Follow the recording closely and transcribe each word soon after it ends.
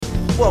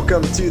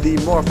Welcome to the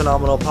More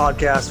Phenomenal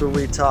podcast, where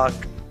we talk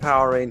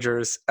Power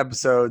Rangers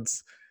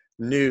episodes,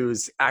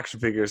 news, action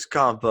figures,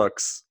 comic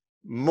books,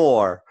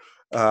 more.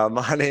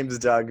 My name is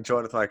Doug,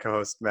 joined with my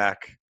co-host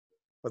Mac.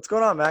 What's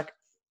going on, Mac?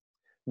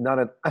 Not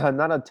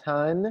a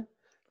ton.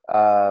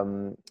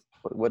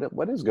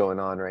 What is going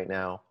on right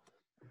now?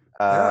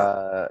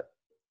 Yeah.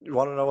 You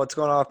want to know what's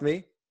going on with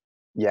me?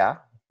 Yeah.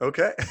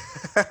 Okay.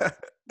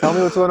 Tell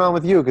me what's going on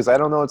with you, because I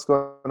don't know what's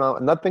going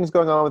on. Nothing's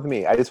going on with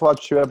me. I just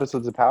watched 2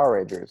 episodes of Power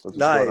Rangers. What's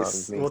going on with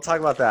Nice. me? We'll talk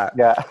about that.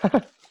 Yeah.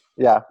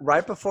 Yeah.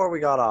 Right before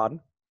we got on,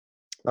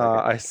 Okay.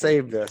 I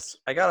saved this.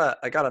 I got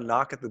a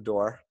knock at the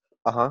door,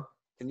 Uh-huh.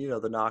 and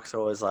the knocks are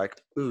always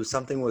like, "Ooh,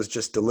 something was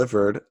just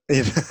delivered."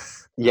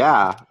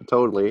 Yeah,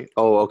 totally.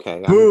 Oh, okay.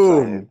 I'm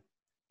Boom! excited.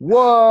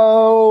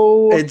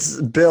 Whoa!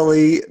 It's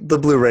Billy, the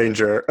Blue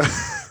Ranger.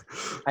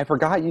 I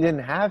forgot you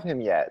didn't have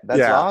him yet. That's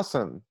Yeah.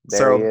 awesome.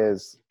 There he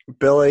is.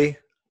 Billy,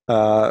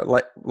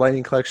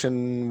 Lightning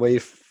Collection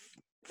Wave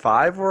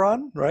 5 we're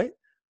on, right?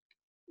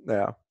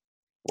 Yeah.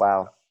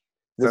 Wow.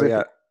 So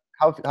yeah,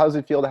 How does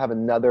it feel to have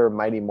another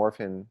Mighty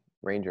Morphin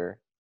Ranger?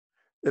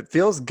 it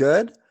feels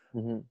good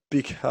Mm-hmm.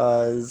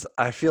 because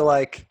I feel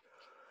like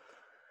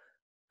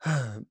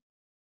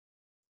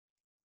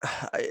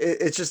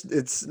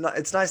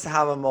it's nice to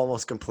have him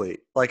almost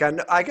complete. Like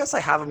I guess I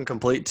have him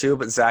complete too,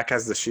 but Zach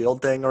has the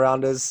shield thing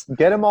around his.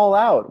 Get them all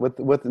out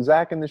with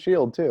Zach and the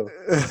Shield too.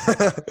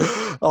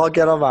 I'll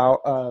get them out.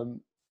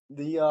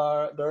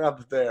 They're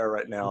up there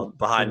right now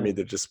behind me.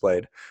 They're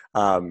displayed.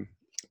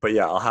 But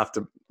yeah, I'll have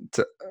to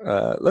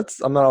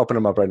I'm not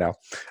opening them up right now.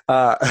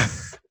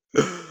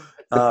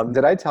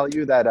 Did I tell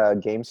you that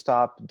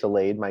GameStop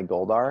delayed my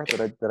Goldar?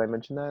 Did I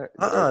mention that?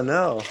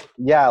 No.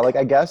 Yeah, like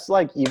I guess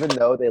like even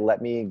though they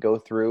let me go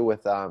through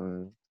with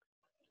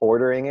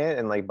ordering it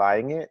and like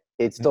buying it,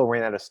 it still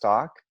ran out of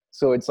stock.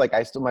 So it's like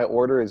my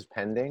order is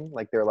pending.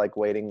 Like they're like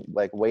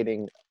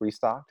waiting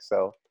restock.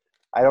 So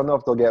I don't know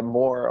if they'll get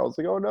more. I was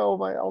like, oh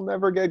no, I'll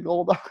never get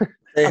Goldar.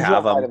 They I'm sure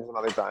have I'll buy them. them some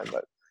other time,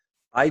 but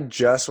I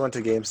just went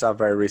to GameStop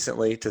very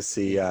recently to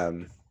see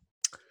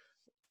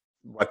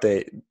what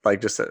they like,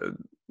 just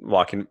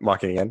walking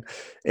in,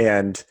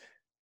 and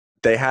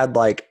they had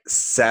like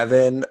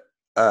 7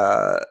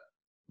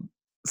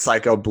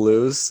 Psycho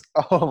Blues.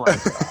 oh my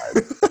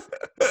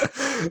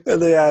god.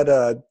 And they had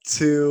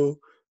 2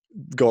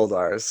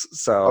 Goldars.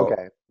 So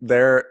Okay.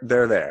 they're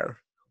there.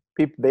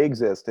 They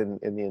exist in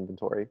the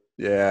inventory.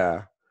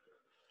 Yeah.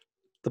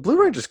 The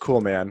Blue Ranger's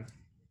cool, man.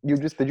 Did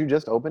you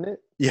just open it?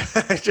 Yeah,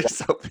 I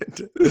just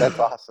opened it. That's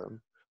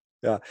awesome.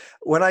 Yeah.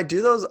 When I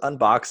do those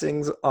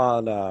unboxings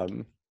on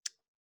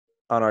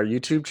our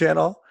YouTube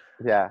channel,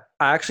 Yeah.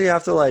 I actually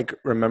have to like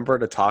remember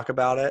to talk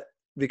about it,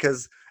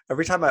 because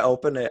every time I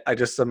open it,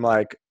 am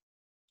like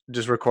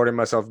just recording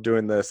myself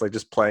doing this, like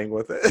just playing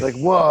with it. Like,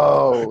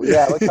 whoa.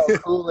 Yeah, look how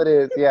cool it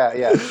is. Yeah,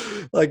 yeah.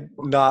 Like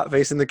not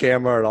facing the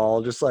camera at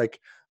all, just like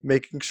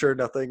making sure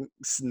nothing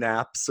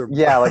snaps or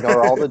Yeah, like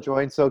are all the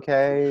joints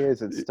okay?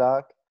 Is it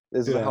stuck?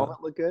 Does the yeah. helmet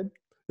look good?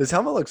 This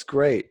helmet looks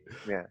great.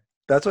 Yeah.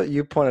 That's what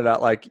you pointed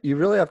out. Like you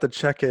really have to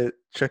check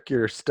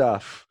your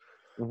stuff.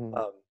 Mm-hmm.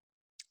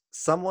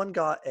 Someone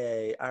got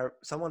I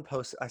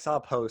saw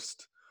a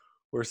post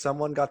where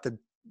someone got the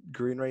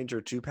Green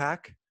Ranger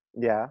 2-pack,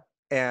 Yeah.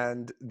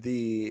 and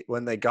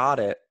when they got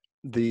it,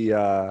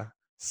 the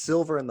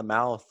silver in the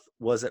mouth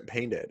wasn't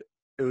painted.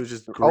 It was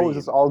just Oh, is green.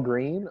 this all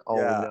green? Oh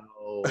Yeah.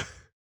 no.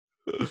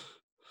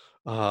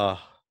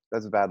 Ah,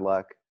 That's bad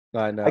luck.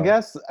 I I know.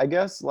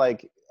 guess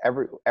like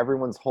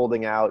everyone's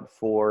holding out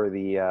for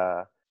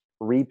the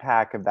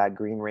repack of that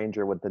Green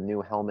Ranger with the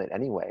new helmet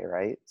anyway,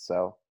 right?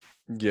 So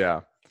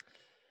Yeah.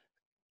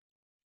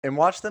 And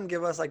watch them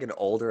give us like an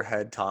older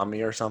head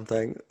Tommy or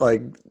something.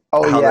 Like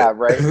oh how they yeah,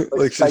 right? Like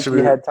like should spiky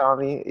be, head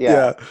Tommy. Yeah.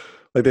 yeah.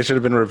 Like they should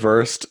have been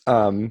reversed.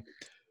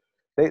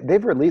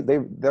 They've released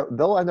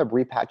they'll end up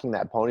repacking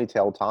that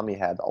ponytail Tommy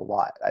had a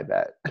lot, I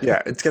bet.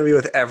 Yeah, it's gonna be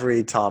with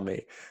every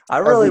Tommy. I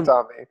Every really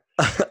Tommy.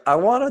 I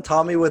want a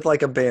Tommy with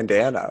like a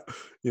bandana,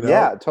 you know?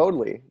 Yeah,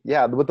 totally.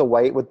 Yeah, with the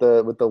white with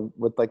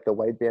like the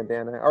white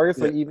bandana, or I guess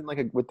Yeah. like even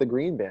like with the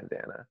green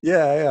bandana.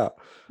 Yeah.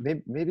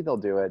 Maybe they'll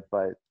do it,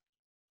 but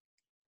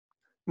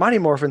Mighty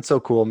Morphin's so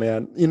cool,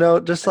 man.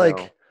 Just I know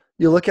like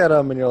you look at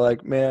them and you're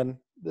like, man,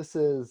 this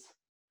is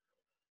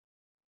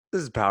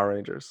Power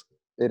Rangers.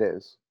 it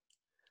is.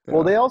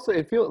 Well, Yeah.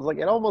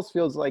 it almost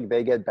feels like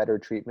they get better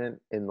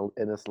treatment in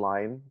this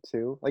line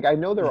too. Like I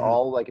know they're Mhm.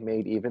 all like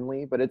made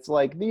evenly, but it's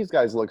like these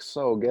guys look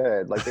so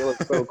good. Like they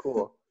look so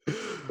cool.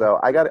 So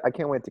I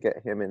can't wait to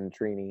get him and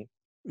Trini.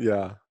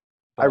 Yeah.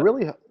 I But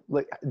really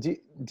like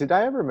did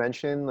I ever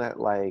mention that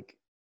like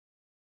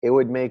it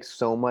would make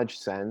so much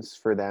sense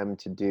for them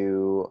to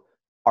do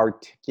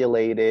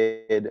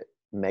articulated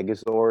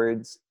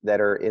megazords that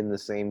are in the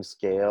same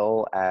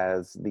scale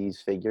as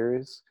these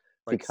figures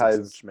like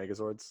because 6-inch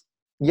Megazords.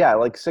 yeah,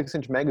 like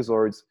 6-inch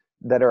megazords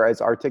that are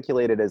as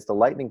articulated as the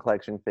Lightning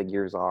Collection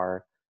figures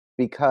are,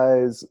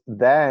 because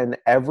then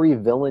every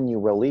villain you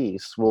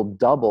release will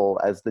double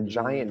as the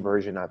giant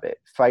version Mm. of it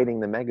fighting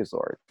the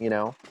megazord, you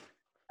know?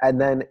 And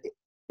then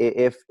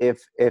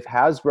if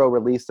Hasbro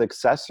released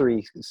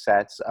accessory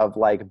sets of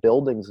like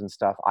buildings and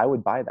stuff, I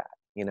would buy that.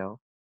 You know?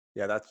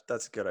 Yeah,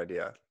 that's a good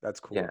idea.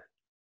 That's Yeah. cool.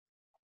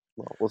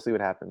 Well, we'll see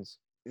what happens.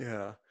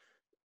 Yeah.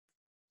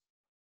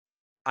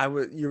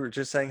 You were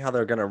just saying how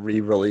they're gonna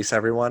re-release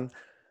everyone.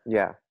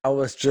 Yeah. I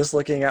was just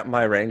looking at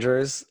my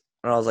Rangers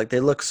and I was like, they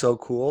look so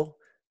cool,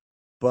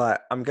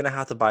 but I'm gonna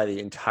have to buy the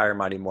entire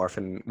Mighty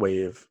Morphin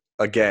wave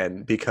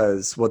again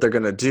because what they're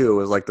gonna do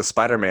is like the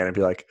Spider-Man and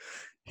be like,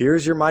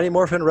 here's your Mighty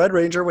Morphin Red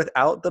Ranger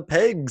without the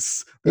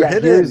pegs. They're Yeah.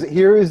 Here's hidden.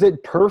 here is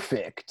it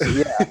perfect.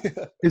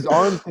 Yeah. His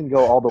arms can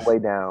go all the way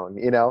down,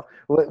 you know.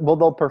 Well,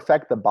 they'll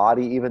perfect the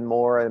body even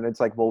more, and it's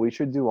like, well, we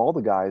should do all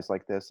the guys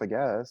like this, I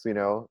guess, you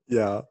know.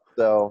 Yeah.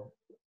 So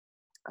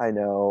I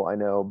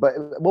know, but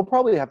we'll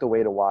probably have to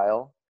wait a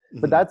while.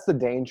 But Mhm. that's the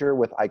danger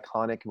with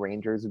iconic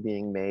Rangers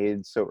being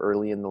made so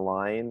early in the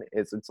line.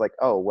 Is it's like,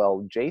 oh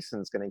well,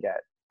 Jason's gonna get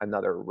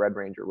another Red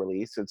Ranger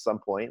release at some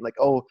point. Like,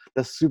 oh,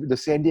 the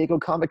San Diego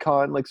Comic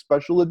Con like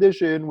special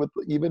edition with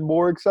even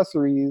more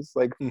accessories,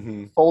 like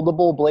Mhm.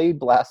 foldable blade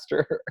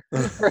blaster.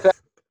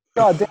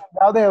 God damn!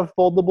 Now they have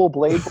foldable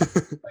blade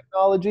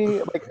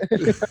technology. Like,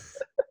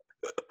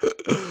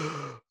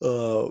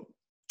 uh,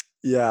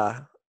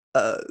 yeah.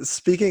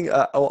 Speaking,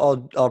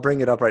 I'll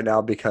bring it up right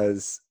now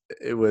because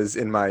it was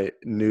in my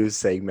news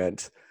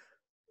segment.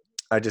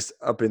 I just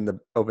opened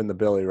the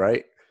Billy,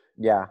 right?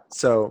 yeah,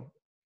 So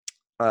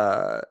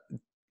uh,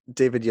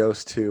 David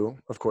Yost, who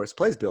of course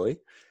plays Billy,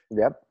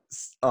 yep,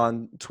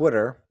 on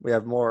Twitter, we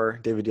have more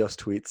David Yost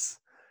tweets.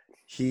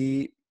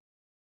 He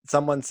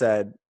Someone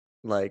said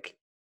like,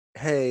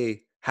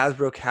 "Hey,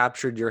 Hasbro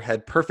captured your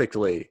head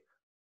perfectly,"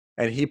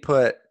 and he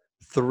put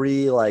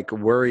three like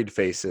worried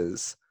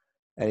faces,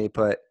 and he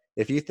put,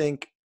 "If you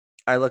think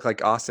I look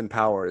like Austin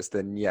Powers,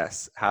 then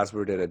yes,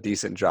 Hasbro did a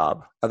decent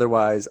job.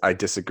 Otherwise, I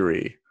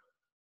disagree."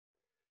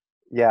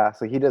 yeah.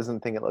 So he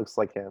doesn't think it looks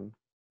like him.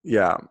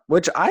 Yeah,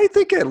 which I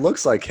think it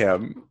looks like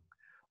him.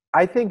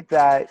 I think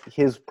that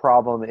his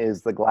problem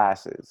is the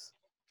glasses,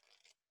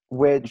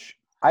 which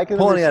I can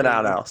Pulling it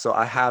out understand. now, so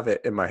I have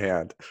it in my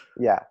hand.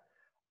 Yeah.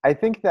 I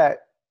think that,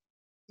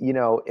 you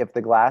know, if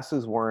the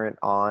glasses weren't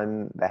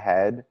on the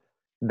head,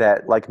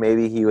 that like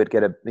maybe he would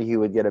get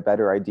a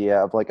better idea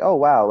of like, oh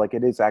wow, like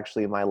it is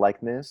actually my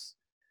likeness.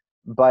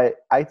 But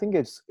I think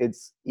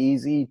it's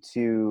easy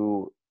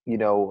to, you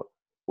know,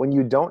 when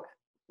you don't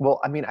well,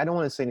 I mean, I don't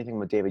want to say anything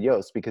about David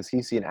Yost because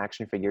he's seen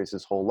action figures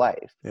his whole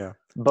life. Yeah,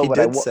 But he what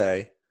I did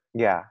say.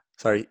 yeah,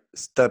 Sorry,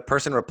 the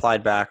person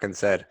replied back and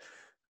said,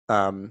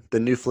 the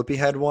new flippy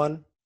head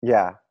one.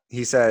 yeah.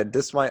 He said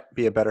this might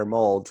be a better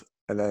mold,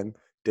 and then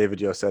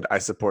David Yo said, "I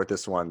support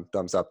this one.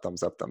 Thumbs up,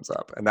 thumbs up, thumbs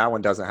up." And that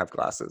one doesn't have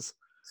glasses.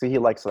 So he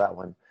likes that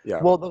one. Yeah.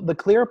 Well, the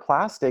clear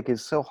plastic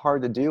is so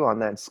hard to do on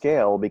that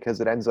scale because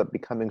it ends up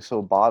becoming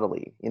so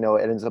bodily. You know,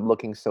 it ends up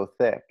looking so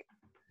thick.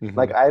 Hmm.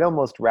 Like I'd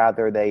almost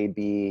rather they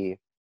be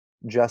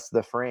just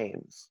the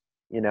frames,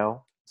 you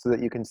know, so that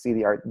you can see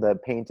the art, the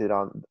painted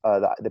on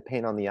the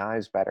paint on the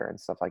eyes better and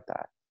stuff like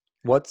that.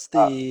 What's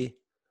Uh, the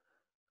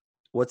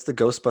what's the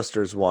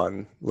Ghostbusters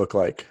one look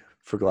like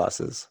for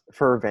glasses?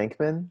 for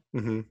Vankman,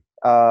 Hmm.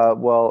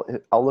 well,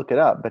 I'll look it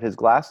up, but his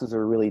glasses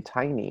are really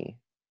tiny.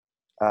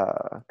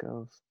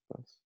 Because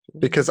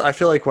Ghostbusters. I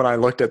feel like when I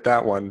looked at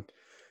that one,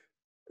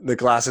 the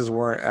glasses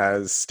weren't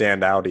as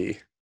standouty.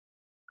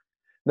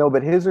 No,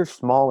 but his are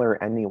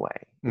smaller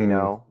anyway, you Mm.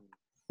 know?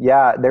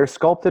 Yeah, they're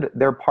sculpted,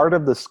 they're part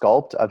of the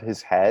sculpt of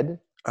his head.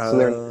 So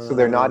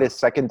they're not Uh, a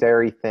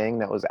secondary thing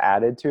that was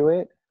added to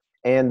it.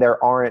 And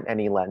there aren't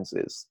any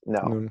lenses. No.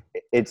 mm.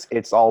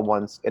 It's all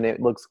once and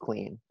it looks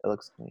clean. It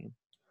looks clean.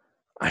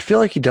 I feel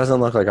like he doesn't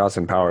look like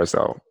Austin Powers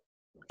though.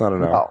 I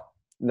don't know.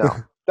 No, no.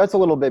 That's a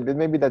little bit, but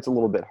maybe that's a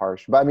little bit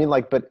harsh. But I mean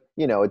like, but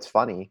you know, it's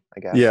funny, I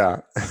guess.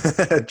 Yeah,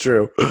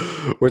 true.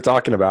 We're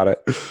talking about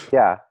it.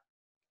 Yeah.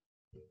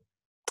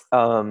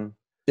 Um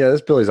Yeah,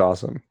 this Billy's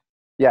awesome.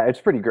 Yeah, it's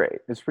pretty great.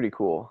 It's pretty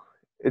cool.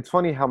 It's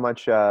funny how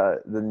much I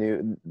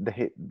know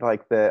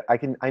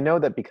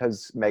that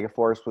because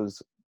Megaforce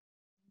was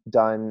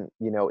done,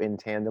 you know, in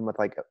tandem with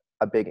like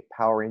a big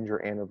Power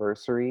Ranger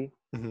anniversary,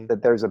 Hmm.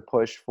 that there's a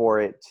push for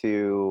it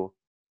to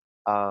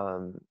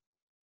um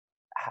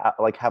have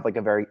like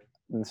a very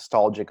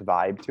nostalgic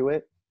vibe to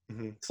it.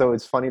 Hmm. So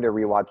it's funny to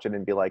rewatch it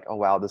and be like, oh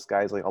wow, this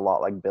guy's like a lot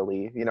like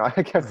Billy. You know,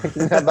 I kept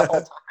thinking that the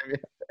whole time.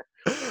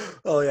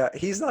 Oh yeah,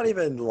 he's not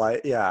even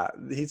like yeah,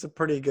 he's a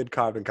pretty good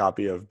carbon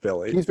copy of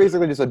Billy. He's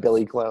basically just a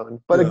Billy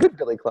clone, but a Yeah, good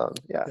Billy clone.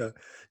 Yeah. yeah.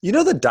 You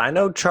know the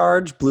Dino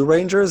Charge Blue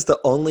Ranger is the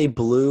only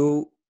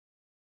Blue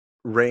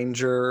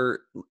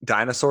Ranger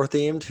dinosaur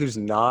themed who's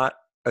not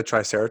a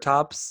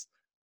Triceratops.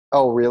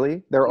 Oh,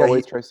 really? They're Yeah,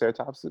 always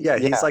Triceratopses? yeah,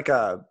 he's Yeah, like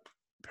a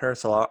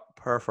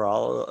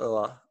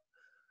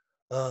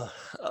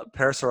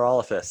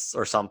Parasaurolophus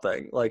or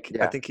something. Like I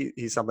yeah. think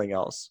he's something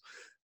else.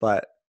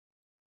 But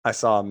I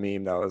saw a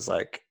meme that was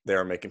like they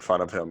were making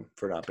fun of him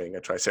for not being a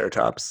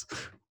Triceratops.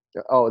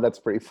 Oh, that's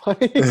pretty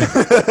funny.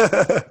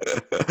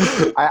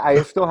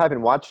 I still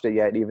haven't watched it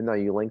yet, even though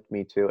you linked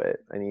me to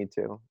it. I need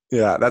to.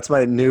 Yeah, that's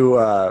my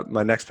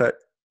next pet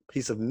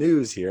piece of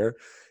news here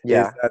is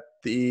Yeah. that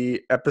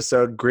the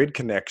episode Grid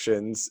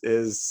Connections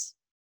is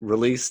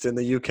released in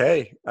the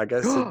UK. I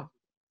guess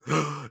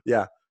it,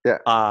 yeah. Yeah.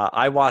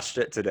 I watched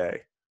it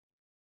today.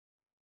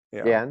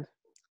 Yeah. And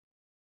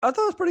I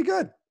thought it was pretty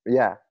good.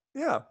 yeah.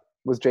 Yeah.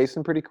 Was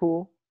Jason pretty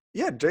cool?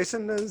 Yeah,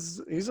 Jason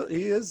is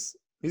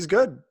he's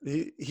good.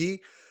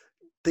 He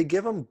they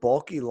give him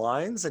bulky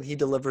lines and he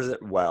delivers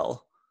it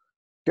well.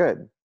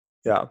 Good.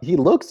 Yeah. He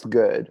looks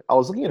good. I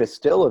was looking at a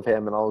still of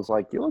him and I was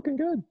like, "You're looking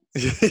good."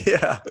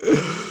 Yeah.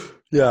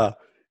 Yeah.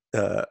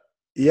 Uh,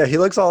 yeah, he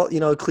looks all,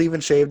 clean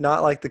and shaved,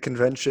 not like the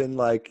convention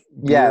like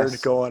beard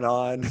Yes. going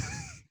on.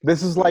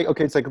 This is like,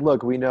 okay, it's like,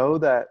 look, we know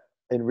that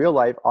in real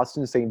life,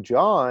 Austin St.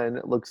 John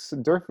looks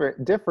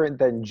different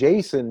than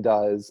Jason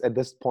does at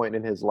this point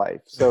in his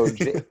life. So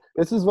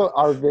this is what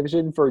our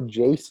vision for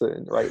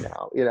Jason right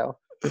now.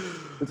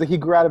 It's like he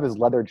grew out of his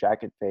leather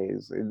jacket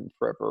phase in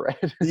Forever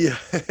Red. Yeah.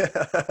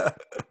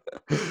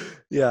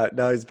 Yeah,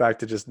 now he's back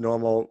to just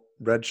normal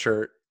red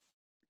shirt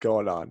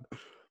going on.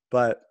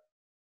 But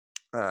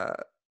uh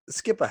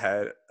skip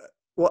ahead.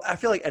 Well, I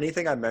feel like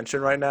anything I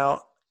mention right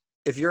now,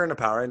 if you're into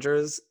Power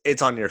Rangers,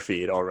 it's on your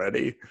feed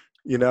already,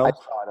 you I know?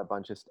 saw it a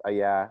bunch of,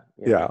 yeah,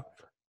 yeah. Yeah.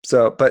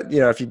 So, but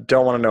if you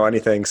don't want to know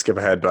anything, skip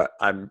ahead. But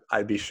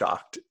I'd be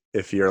shocked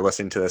if you're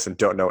listening to this and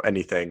don't know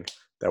anything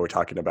that we're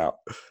talking about,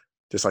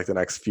 just like the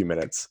next few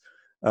minutes.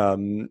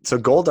 So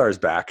Goldar's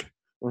back.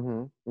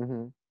 Mm-hmm.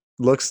 Mm-hmm.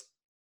 Looks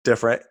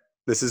different.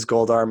 This is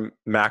Goldar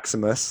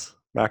Maximus.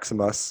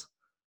 Maximus.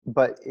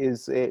 But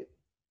is it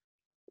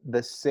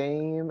the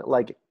same?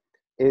 Like,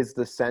 is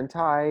the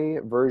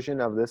Sentai version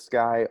of this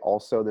guy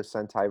also the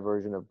Sentai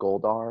version of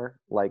Goldar,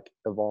 like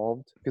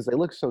evolved? Because they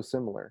look so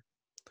similar.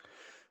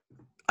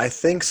 I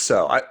think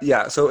so.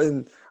 Yeah.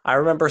 So I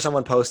remember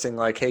someone posting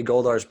like, "Hey,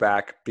 Goldar's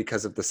back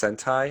because of the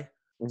Sentai."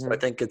 So I Mm-hmm.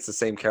 think it's the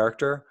same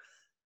character.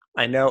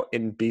 I know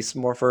in Beast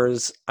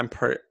Morphers,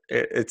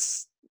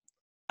 it's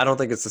I don't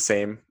think it's the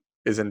same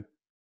as in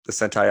the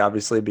Sentai,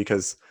 obviously,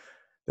 because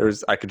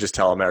I could just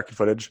tell American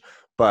footage,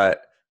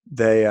 but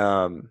they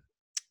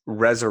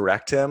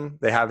resurrect him.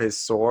 They have his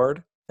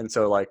sword, and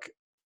so like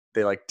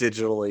they like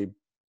digitally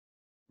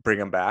bring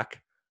him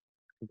back.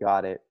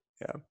 Got it.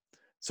 Yeah.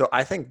 So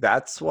I think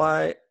that's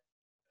why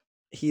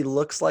he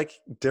looks like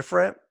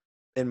different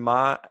in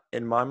my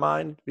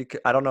mind,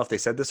 because I don't know if they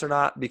said this or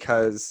not,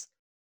 because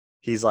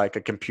he's like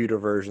a computer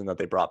version that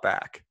they brought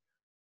back,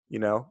 you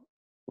know?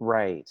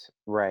 Right,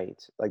 right.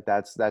 Like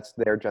that's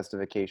their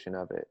justification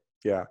of it.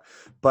 Yeah.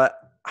 But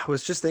I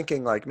was just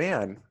thinking like,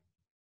 man,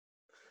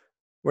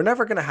 we're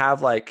never going to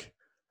have like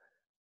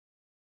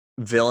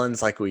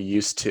villains like we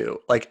used to.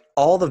 Like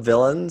all the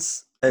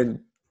villains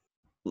in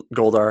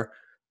Goldar,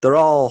 they're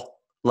all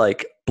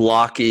like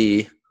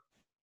blocky,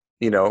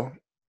 you know,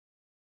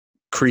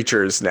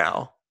 creatures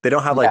now. They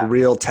don't have like Yeah.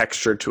 real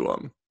texture to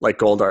them like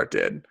Goldar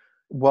did.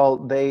 Well,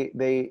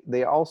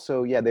 they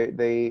also, yeah,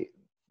 they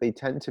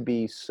tend to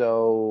be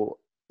so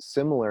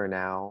similar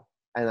now,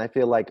 and I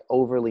feel like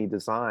overly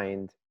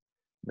designed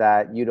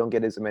that you don't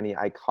get as many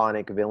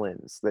iconic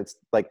villains. That's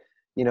like,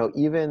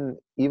 even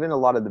a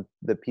lot of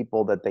the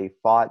people that they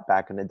fought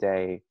back in the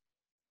day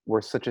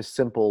were such a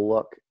simple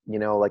look.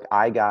 Like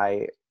Eye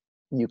Guy,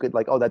 you could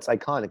like, oh, that's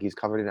iconic. He's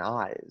covered in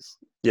eyes.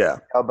 Yeah.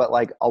 But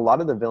like a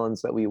lot of the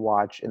villains that we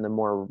watch in the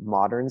more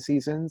modern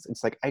seasons,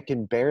 it's like I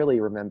can barely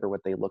remember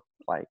what they looked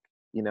like.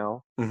 You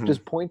know, Hmm.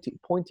 just pointy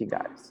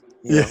guys.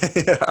 Yeah.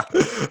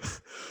 Yeah.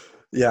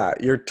 Yeah,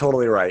 you're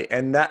totally right.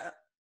 And that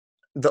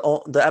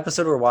the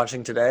episode we're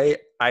watching today,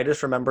 I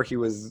just remember he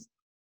was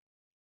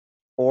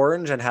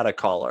orange and had a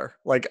collar.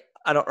 Like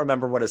I don't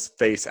remember what his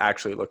face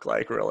actually looked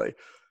like, really.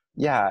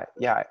 Yeah,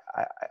 yeah.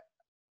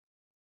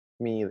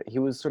 He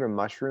was sort of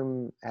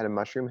mushroom, had a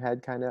mushroom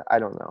head, kind of. I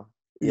don't know.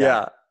 Yeah.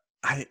 Yeah,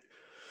 I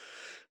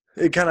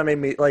it kind of made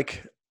me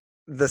like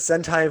the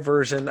Sentai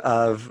version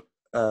of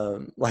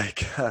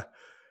like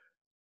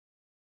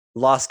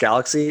Lost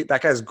Galaxy.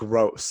 That guy's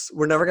gross.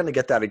 We're never gonna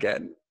get that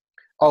again.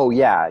 Oh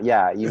yeah,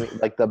 yeah. You mean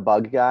like the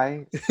bug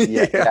guy?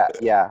 Yeah, Yeah.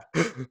 yeah,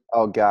 yeah.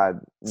 Oh God,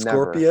 never.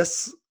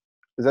 Scorpius.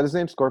 Is that his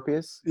name?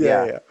 Scorpius?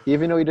 Yeah, Yeah. yeah.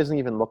 Even though he doesn't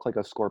even look like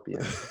a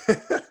scorpion.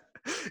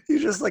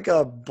 He's just like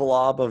a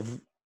blob of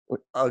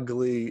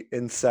ugly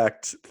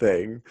insect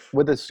thing.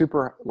 With a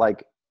super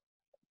like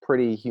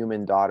pretty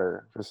human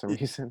daughter for some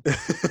reason.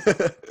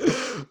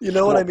 You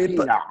know what I mean?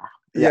 But Scorpina.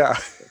 Yeah,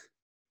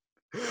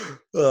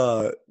 yeah,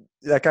 uh,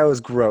 that guy was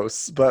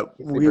gross. But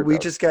he's we super we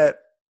gross. just get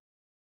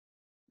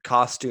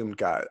costumed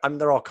guys. I mean,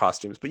 they're all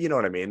costumes, but you know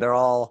what I mean. They're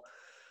all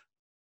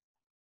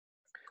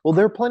Well,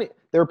 there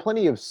are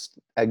plenty of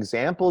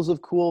examples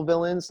of cool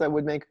villains that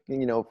would make,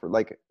 for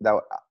like that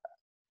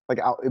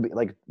it'd be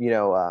like,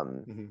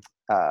 mhm.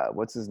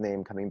 what's his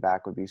name coming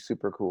back would be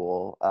super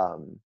cool.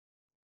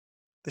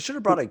 They should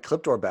have brought a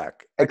Cliptor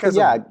back. That guy's a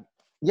Yeah,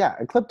 yeah,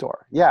 Ecliptor.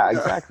 Yeah, yeah.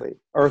 exactly.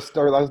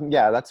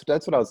 Yeah, that's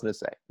what I was gonna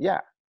say.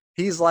 Yeah.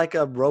 He's like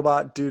a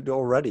robot dude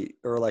already,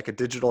 or like a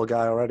digital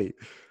guy already.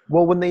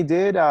 Well, when they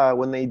did,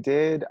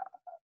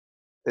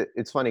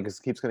 it's funny because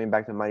it keeps coming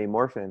back to Mighty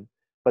Morphin.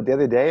 But the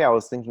other day I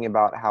was thinking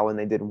about how when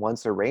they did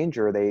Once a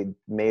Ranger, they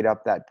made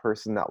up that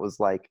person that was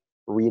like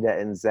Rita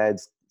and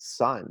Zed's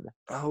son.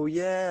 Oh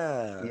You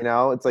yeah.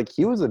 know, it's like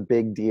he was a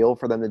big deal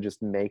for them to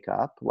just make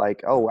up.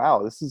 Like, oh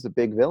wow, this is a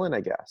big villain,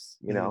 I guess.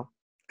 You Mhm. know,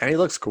 And he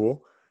looks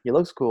cool. he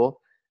looks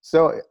cool.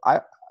 So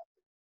I,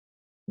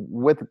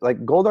 with like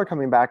Goldar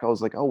coming back, I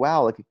was like, oh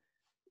wow, like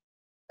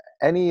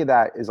any of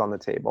that is on the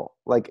table.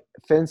 Like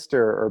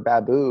Finster or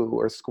Babu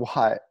or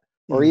Squat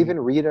or Hmm. even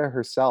Rita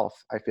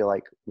herself, I feel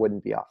like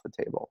wouldn't be off the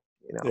table.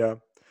 You know, Yeah.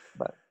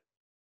 but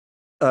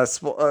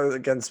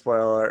Again,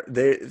 spoiler.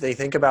 They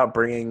think about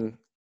bringing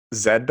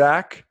Zed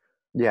back,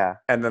 yeah,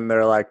 and then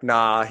they're like,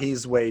 "Nah,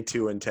 he's way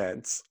too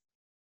intense."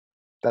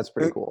 that's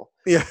pretty cool.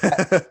 Yeah.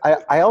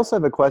 I also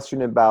have a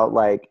question about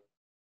like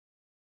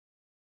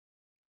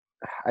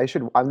I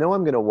know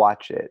I'm gonna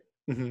watch it,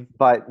 Hmm.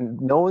 but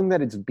knowing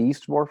that it's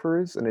Beast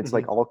Morphers and it's Hmm.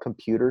 like all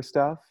computer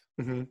stuff,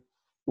 Hmm.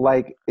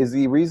 like is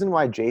the reason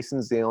why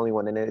Jason's the only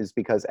one in it is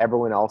because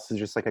everyone else is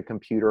just like a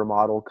computer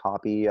model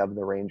copy of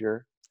the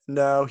Ranger?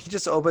 No, he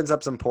just opens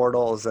up some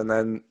portals, and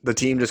then the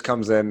team just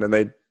comes in, and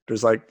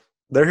there's like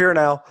they're here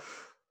now.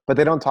 But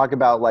they don't talk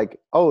about like,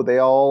 oh, they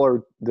all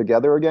are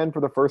together again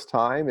for the first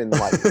time in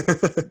like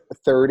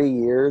 30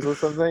 years or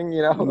something,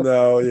 you know?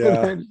 No,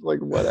 yeah. They're just like,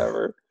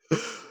 whatever.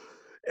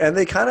 And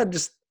they kind of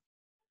just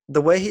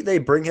the way they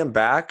bring him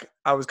back,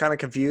 I was kind of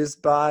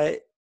confused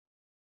by.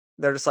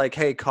 They're just like,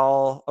 "Hey,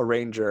 call a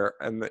ranger,"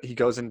 and he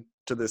goes into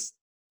this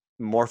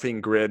morphing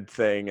grid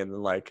thing, and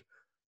then like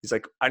he's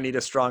like, "I need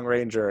a strong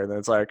ranger," and then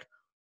it's like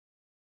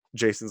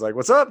Jason's like,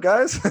 "What's up,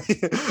 guys?"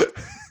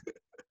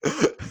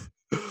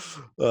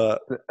 uh,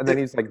 And then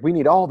it, he's like, we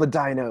need all the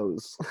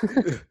dinos.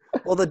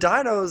 well, the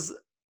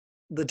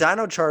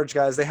Dino Charge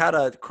guys, they had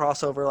a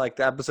crossover like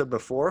the episode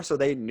before, so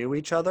they knew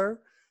each other.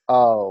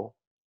 Oh,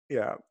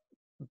 Yeah,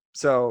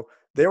 so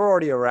they were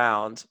already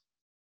around.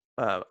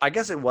 I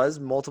guess it was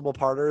multiple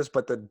parters,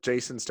 but the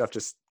Jason stuff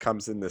just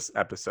comes in this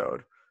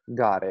episode.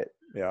 got it.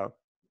 Yeah,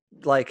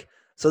 like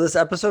so this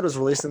episode was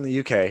released in the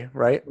UK,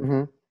 right?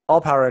 Hmm.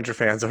 All Power Ranger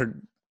fans are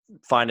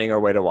finding a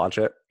way to watch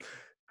it.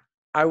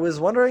 I was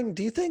wondering,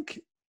 do you think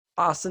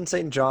Austin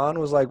St. John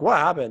was like, "What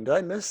happened? Did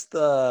I miss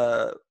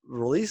the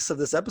release of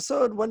this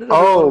episode? When did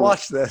everyone Oh,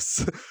 watch this?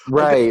 I'm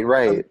getting right,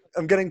 right.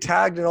 I'm getting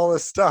tagged in all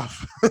this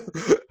stuff."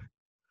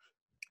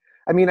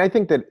 I mean, I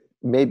think that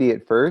maybe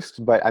at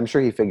first, but I'm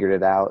sure he figured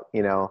it out,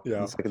 you know, the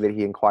Yeah. second that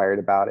he inquired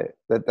about it.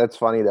 That's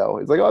funny though.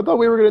 It's like, oh, I thought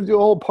we were gonna do a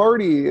whole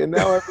party and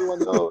now everyone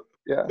knows.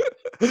 Yeah.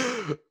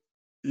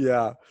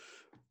 Yeah.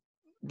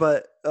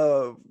 But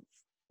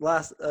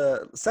last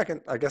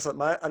second, I guess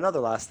my another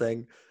last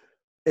thing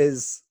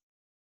is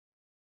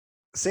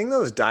seeing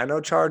those Dino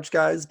Charge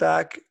guys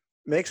back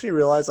makes me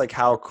realize like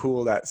how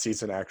cool that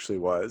season actually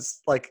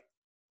was. Like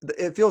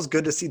it feels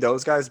good to see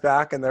those guys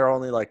back, and they're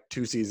only like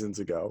 2 seasons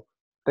ago.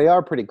 They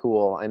are pretty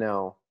cool, I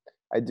know.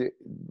 I do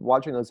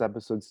watching those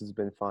episodes has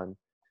been fun.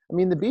 I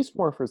mean, the Beast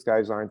Morphers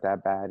guys aren't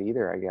that bad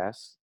either, I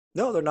guess.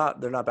 No, they're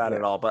not. They're not bad Yeah.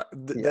 at all. But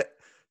Yeah.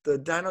 the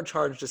Dino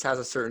Charge just has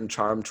a certain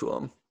charm to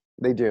them.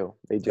 They do.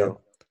 They Yeah.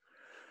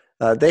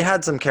 do. They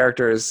had some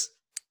characters,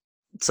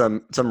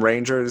 some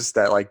Rangers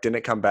that like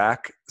didn't come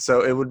back,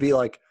 so it would be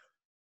like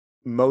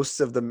most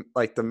of the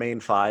like the main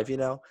five,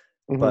 Hmm.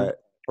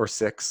 but or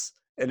six,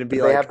 and it'd be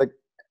Did they have like like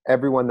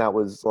everyone that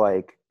was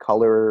like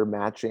color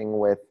matching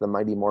with the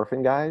Mighty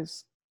Morphin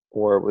guys,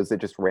 or was it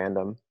just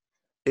random?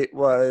 it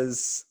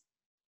was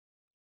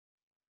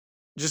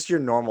just your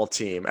normal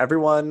team.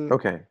 Everyone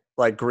Okay.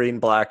 like green,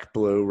 black,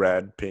 blue,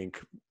 red,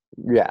 pink.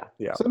 Yeah.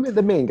 Yeah, So I mean,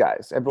 the main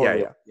guys, yeah, everyone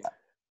really. yeah. Yeah.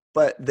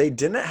 But they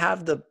didn't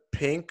have the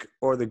pink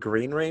or the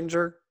green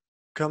ranger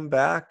come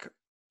back,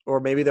 or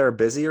maybe they were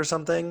busy or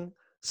something.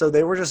 So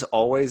they were just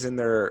always in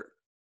their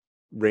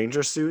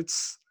ranger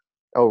suits.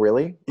 Oh,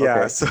 really? Yeah,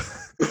 Okay. so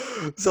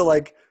so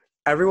like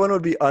everyone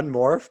would be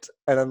unmorphed,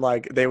 and then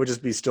like they would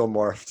just be still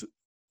morphed,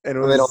 and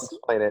it And they don't was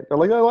explain it. They're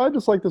like, oh, I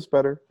just like this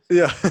better.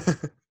 yeah.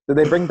 Did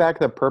they bring back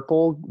the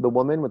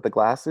woman with the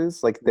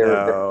glasses? Like they're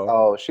No,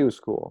 oh, she was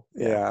cool.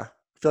 Yeah. yeah.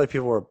 I feel like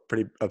people were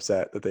pretty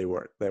upset that they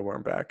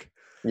weren't back.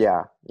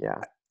 Yeah.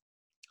 Yeah.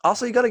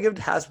 Also, you got to give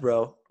to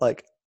Hasbro.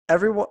 Like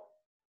everyone,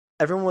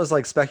 everyone was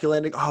like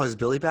speculating. Oh, is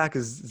Billy back?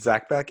 Is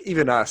Zach back?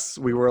 Even us,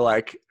 we were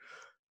like,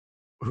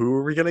 who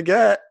are we gonna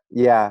get?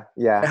 Yeah.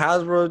 Yeah.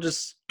 Hasbro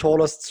just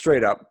told us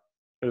straight up.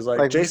 It was like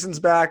Like Jason's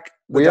back.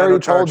 The we Dino already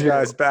told Charge you.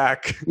 guy's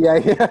back. Yeah,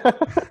 yeah.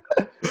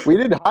 We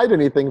didn't hide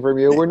anything from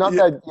you. We're not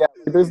Yeah. that. Yeah,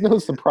 there's no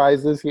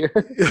surprises here.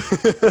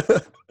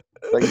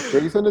 Like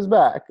Jason is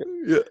back.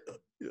 Yeah.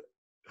 Yeah.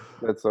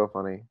 That's so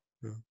funny.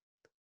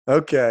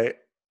 Okay,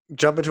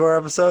 jump into our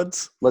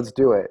episodes. Let's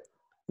do it.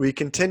 We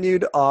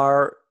continued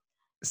our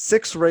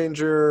six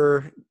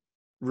Ranger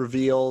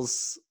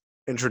reveals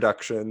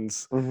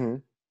introductions. Hmm.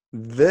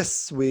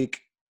 This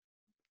week,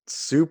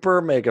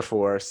 Super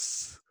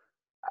Megaforce.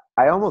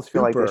 I almost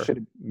feel like they Super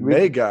should.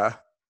 Mega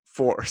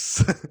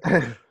Force.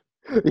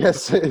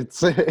 Yes, it's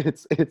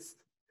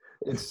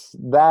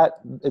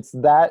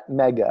that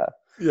mega.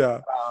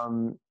 Yeah.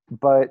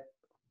 But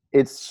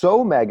it's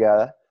so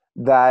mega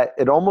that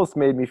it almost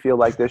made me feel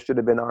like this should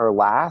have been our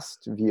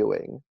last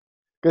viewing,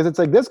 because it's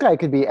like this guy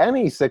could be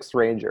any Sixth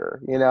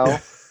Ranger, you know. I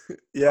was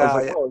Yeah,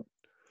 like, yeah, oh,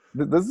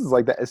 this is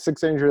like the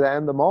Sixth Ranger that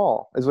end them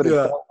all, is what it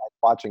yeah. felt like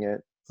watching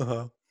it.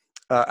 Uh-huh.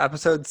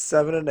 Episodes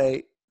 7 and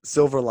 8,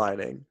 Silver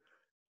Lining,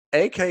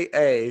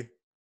 aka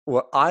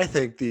what I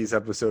think these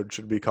episodes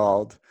should be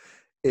called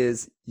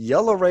is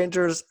Yellow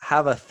Rangers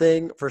have a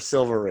thing for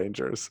Silver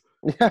Rangers.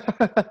 Yeah,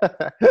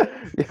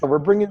 we're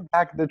bringing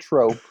back the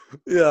trope,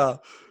 Yeah.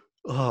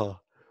 Oh,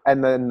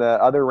 and then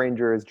the other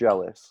Ranger is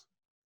jealous.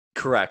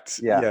 correct.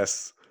 Yeah.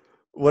 Yes.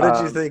 What did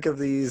you Um, think of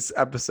these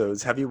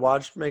episodes? Have you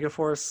watched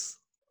Megaforce?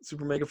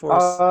 Super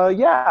Megaforce?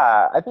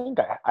 yeah, I think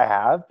I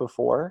have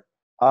before.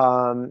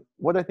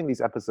 What do I think of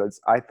these episodes?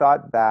 I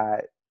thought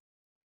that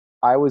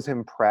I was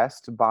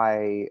impressed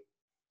by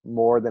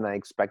more than I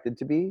expected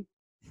to be,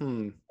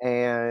 Hmm.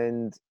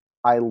 and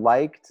I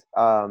liked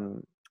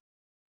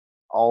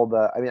all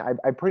the. I mean,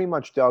 I pretty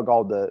much dug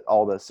all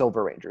the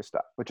Silver Ranger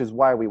stuff, which is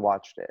why we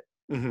watched it.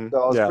 Hmm.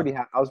 So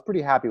Yeah. I was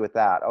pretty happy with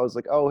that. I was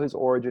like, oh, his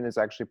origin is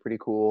actually pretty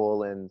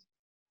cool, and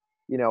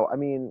I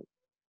mean,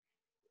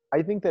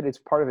 I think that it's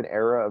part of an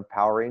era of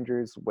Power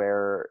Rangers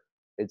where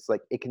it's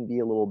like it can be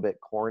a little bit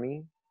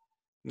corny,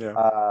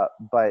 Yeah.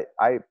 but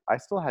I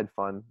still had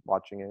fun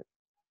watching it.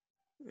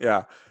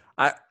 Yeah.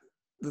 I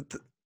th-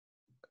 th-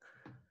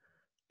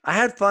 I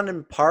had fun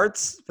in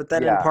parts, but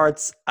then in Yeah.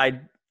 parts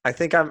I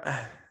think I'm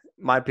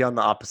might be on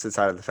the opposite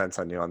side of the fence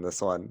on you on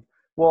this one.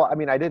 Well, I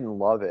mean, I didn't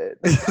love it.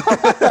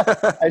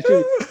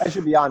 I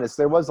should be honest.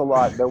 There was a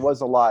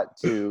lot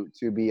to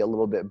be a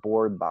little bit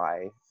bored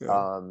by.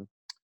 Yeah.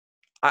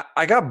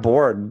 I got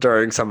bored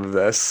during some of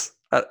this.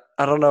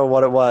 I don't know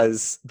what it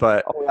was,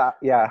 but Oh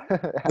yeah,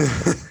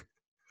 yeah.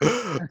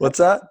 what's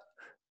that?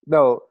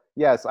 No,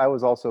 yes, I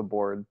was also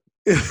bored.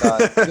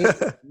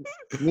 Nina,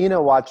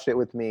 Nina watched it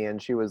with me,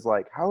 and she was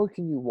like, "How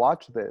can you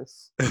watch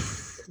this?"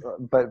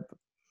 But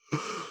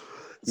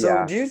So,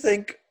 yeah, do you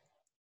think?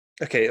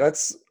 Okay.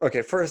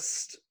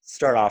 First,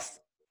 start off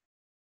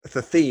with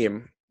the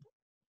theme.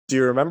 Do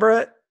you remember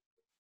it?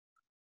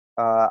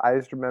 I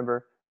just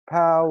remember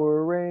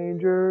Power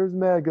Rangers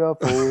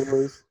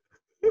Megaforce.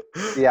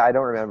 Yeah, I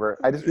don't remember.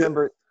 I just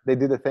remember they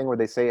do the thing where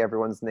they say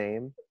everyone's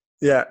name.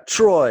 Yeah,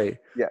 Troy.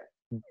 Yeah,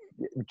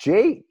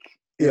 Jake.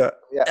 Yeah, Yeah,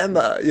 yeah,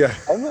 Emma. Yeah.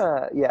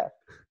 Emma. Yeah,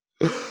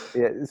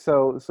 yeah.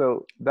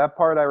 So that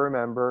part I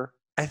remember,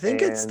 I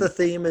think it's the and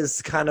theme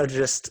is kind of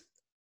just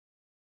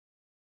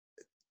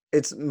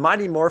it's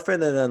Mighty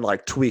Morphin and then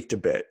like tweaked a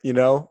bit,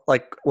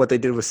 like what they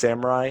did with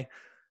Samurai,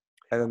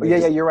 and then oh, they yeah,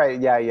 just you're right.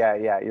 Yeah,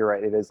 you're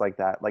right. It is like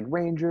that. Like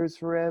Rangers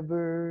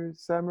forever,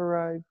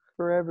 Samurai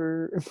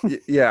forever.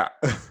 yeah.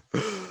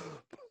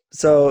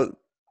 So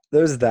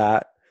there's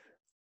that,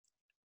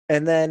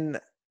 and then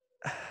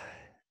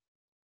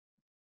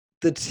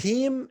the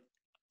team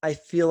I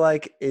feel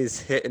like is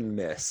hit and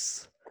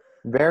miss.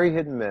 Very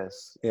hit and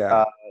miss.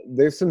 Yeah.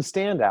 There's some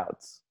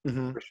standouts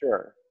Hmm. for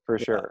sure. For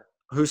Yeah. sure.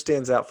 Who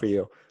stands out for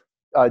you?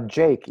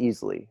 Jake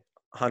easily.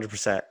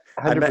 100%.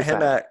 I met him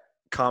 100%. at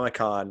Comic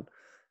Con,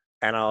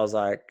 and I was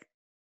like,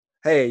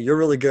 "Hey, you're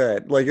really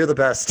good. Like you're the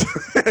best."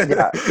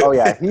 Yeah. Oh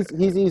yeah. He's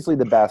easily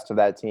the best of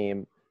that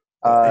team.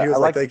 He I was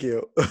like, like. "Thank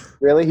you."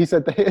 Really, he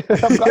said.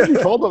 I'm glad you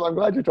told him. I'm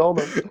glad you told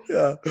him.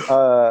 Yeah.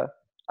 Uh,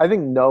 I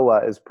think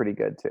Noah is pretty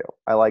good too.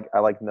 I like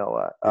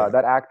Noah. Yeah.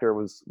 That actor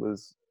was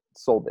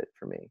sold it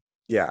for me.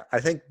 Yeah. I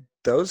think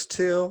those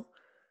two,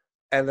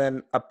 and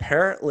then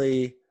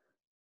apparently,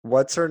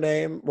 what's her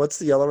name? What's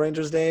the Yellow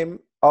Ranger's name?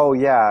 Oh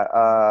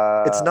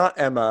yeah. It's not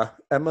Emma.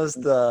 Emma's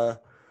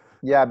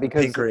Yeah, the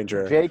because Pink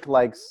Ranger. Jake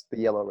likes the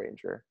Yellow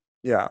Ranger,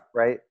 Yeah.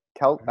 right?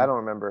 Kel, I Mhm. don't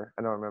remember.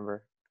 I don't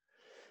remember.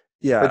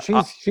 Yeah. But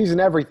she's in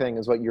everything,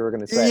 is what you were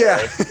gonna say, Yeah.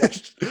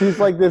 right? Yeah. She's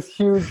like this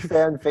huge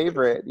fan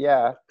favorite.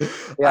 Yeah. Yeah,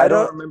 I I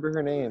don't don't. remember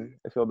her name.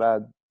 I feel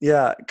bad.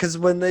 Yeah, because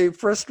when they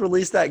first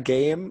released that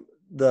game,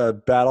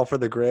 the Battle for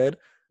the Grid,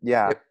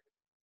 Yeah, it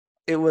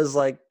it was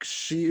like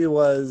she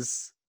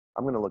was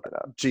I'm gonna look it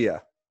up.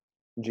 Gia.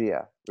 Gia.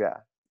 Yeah, Yeah,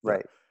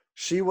 right.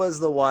 she was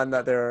the one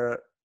that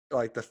they're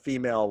like the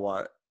female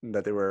one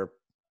that they were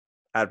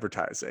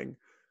advertising.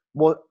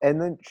 Well, and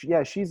then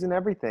yeah, she's in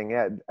everything.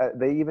 Yeah,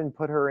 they even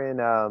put her in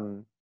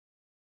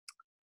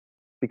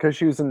because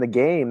she was in the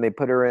game. They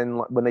put her in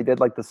when they did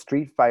like the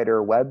Street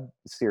Fighter web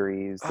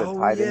series that Oh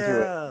tied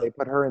into it. yeah, They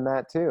put her in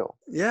that too.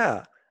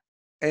 yeah,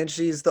 and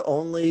she's the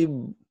only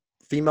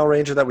female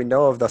ranger that we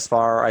know of thus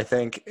far. I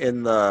think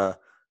in the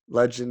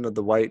Legend of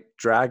the White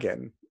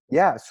Dragon.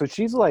 Yeah, so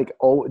she's like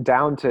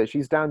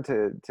she's down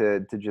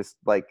to just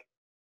like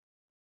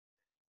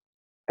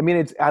I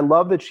mean I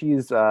love that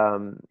she's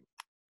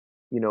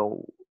you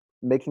know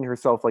making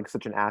herself like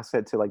such an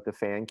asset to like the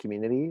fan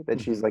community that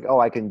she's Hmm. like,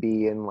 oh, I can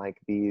be in like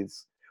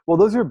these, well,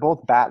 those are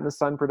both Bat in the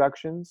Sun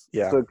productions,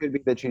 Yeah. so it could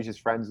be that she's just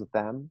friends with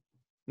them.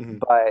 Hmm.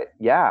 But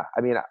yeah,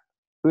 I mean,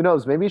 who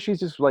knows, maybe she's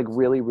just like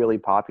really really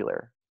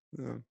popular.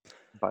 Yeah.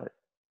 But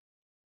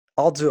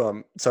I'll do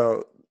them.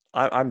 So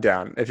I'm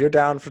down. If you're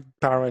down for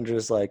Power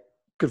Rangers, like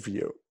good for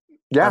you.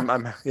 yeah,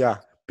 I'm yeah.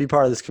 Be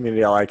part of this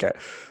community. I like it.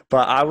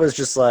 But I was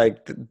just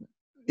like,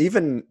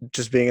 even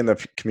just being in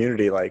the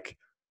community, like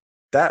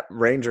that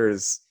ranger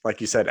is, like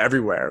you said,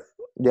 everywhere.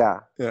 Yeah,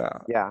 Yeah.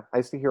 yeah.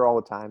 I see her all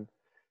the time.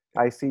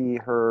 I see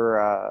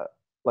her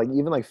like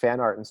even like fan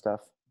art and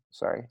stuff.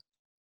 Sorry.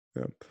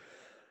 Yeah.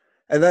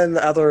 And then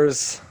the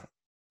others,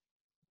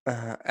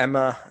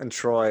 Emma and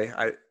Troy.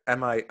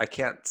 I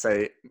can't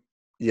say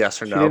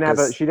yes or no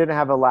because She didn't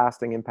have a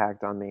lasting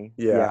impact on me.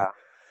 yeah. Yeah.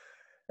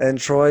 And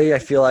Troy, I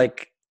feel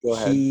like Go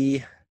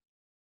ahead.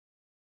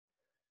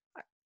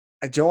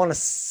 I don't want to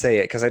say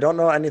it because I don't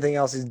know anything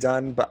else he's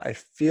done, but I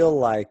feel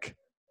like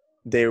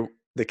they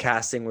the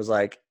casting was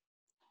like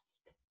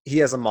he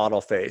has a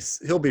model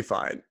face. He'll be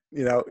fine.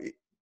 You know?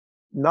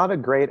 Not a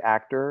great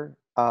actor.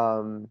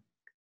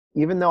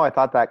 Even though I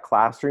thought that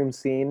classroom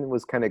scene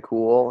was kind of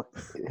cool,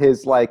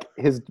 his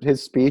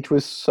speech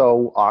was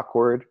so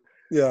awkward.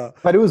 Yeah.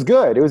 But it was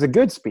good. It was a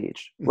good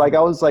speech. Like Hmm.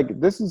 I was like,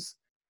 this is,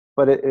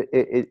 but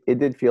it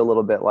did feel a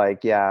little bit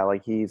like, yeah,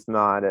 like he's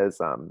not as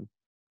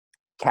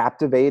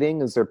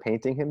captivating as they're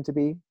painting him to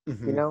be, you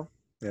Hmm. know?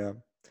 Yeah.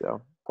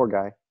 So poor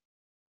guy.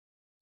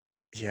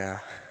 Yeah.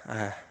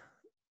 Uh,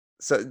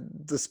 so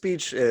the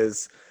speech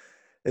is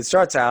it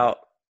starts out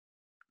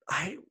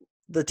I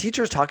the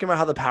teacher's talking about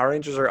how the Power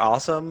Rangers are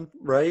awesome,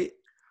 right?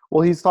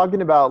 Well, he's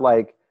talking about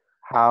like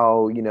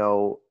how,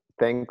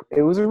 think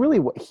it was a really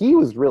he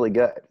was really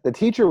good. The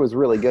teacher was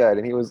really good,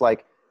 and he was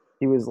like,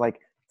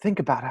 think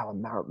about how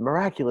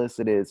miraculous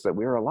it is that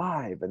we're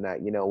alive, and that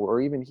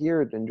we're even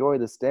here to enjoy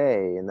this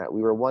day, and that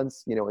we were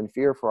once in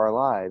fear for our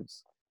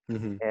lives.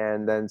 Hmm.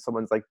 And then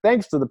someone's like,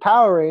 thanks to the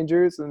Power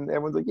Rangers, and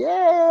everyone's like,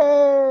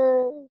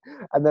 yay!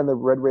 And then the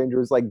Red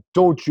Ranger is like,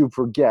 don't you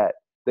forget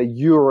that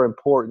you're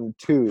important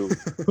too.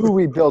 Who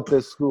we built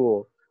this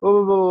school, blah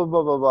blah blah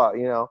blah blah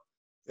blah.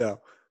 Yeah.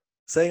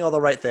 Saying all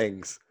the right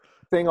things.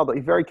 Saying all the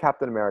he's very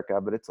Captain America,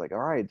 but it's like, all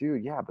right,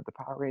 dude, yeah, but the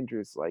Power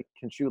Rangers like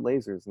can shoot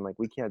lasers, and like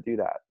we can't do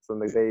that. So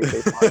like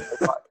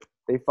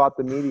they fought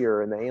the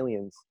meteor and the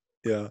aliens.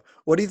 Yeah.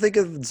 What do you think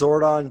of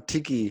Zordon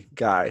Tiki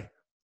guy?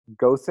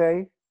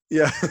 Gosei,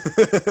 Yeah.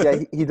 yeah,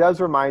 he does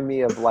remind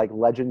me of like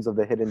Legends of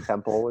the Hidden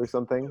Temple or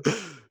something.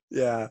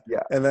 Yeah.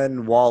 Yeah. And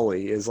then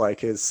Wally is like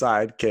his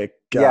sidekick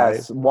guy.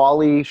 Yes,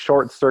 Wally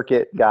Short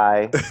Circuit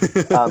guy,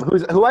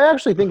 who I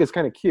actually think is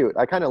kind of cute.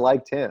 I kind of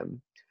liked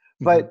him,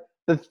 Hmm. but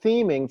the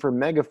theming for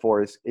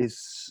Megaforce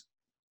is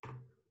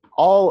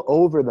all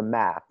over the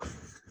map.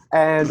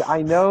 And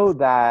I know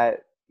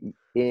that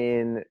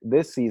in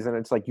this season,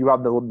 it's like you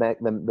have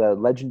the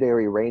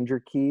legendary Ranger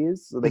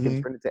keys, so they can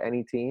Hmm. turn it to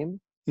any team.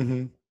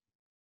 Hmm.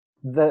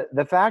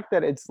 The fact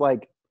that it's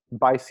like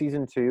by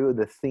season two,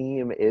 the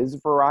theme is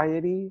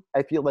variety.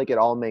 I feel like it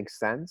all makes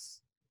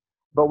sense.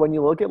 But when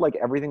you look at like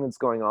everything that's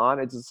going on,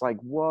 it's just like,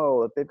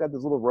 whoa, if they've got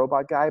this little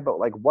robot guy, but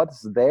like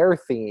what's their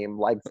theme?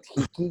 Like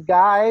tiki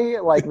guy?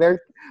 Like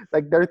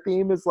their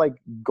theme is like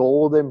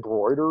gold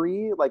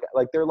embroidery. Like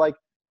they're like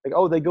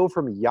oh, they go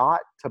from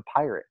yacht to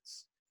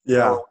pirates, or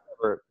Yeah.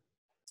 whatever.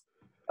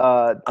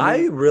 I I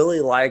mean,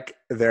 really like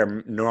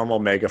their normal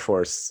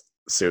Megaforce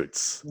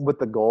suits. with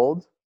the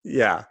gold,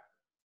 Yeah.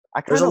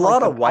 I There's kind a of like lot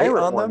the of white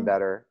pirate on one them.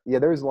 better. Yeah,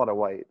 there's a lot of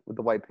white with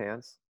the white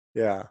pants.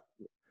 Yeah.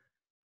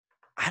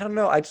 I don't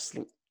know. I just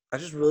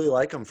really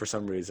like them for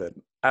some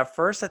reason. At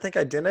first I think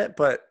I didn't,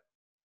 but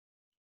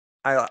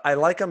I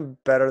like them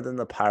better than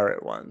the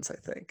pirate ones, I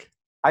think.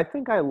 I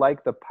think I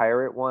like the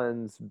pirate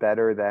ones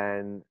better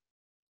than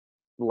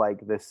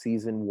like the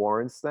season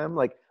warrants them.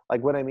 Like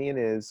what I mean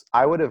is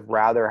I would have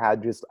rather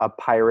had just a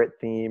pirate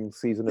themed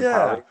season of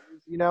Power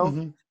Yeah. Rangers,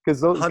 Hmm.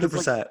 because like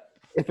 100%.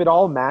 if it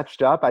all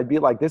matched up, I'd be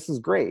like, this is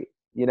great.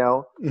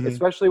 Hmm.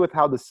 Especially with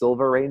how the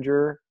Silver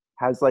Ranger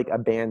has like a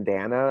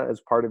bandana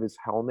as part of his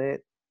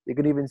helmet. You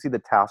can even see the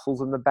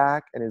tassels in the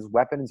back, and his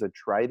weapon is a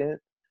trident.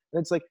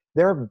 And it's like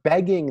they're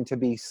begging to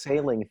be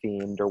sailing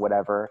themed or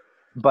whatever.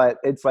 But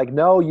it's like,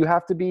 no, you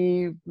have to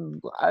be,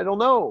 I don't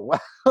know,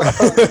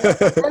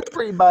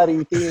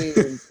 everybody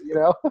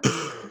themed.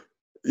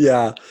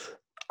 Yeah.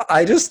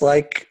 I just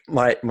like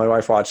my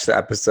wife watched the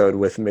episode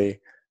with me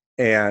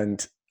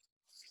and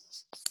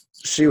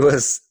she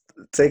was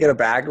taken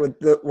aback with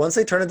once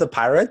they turn into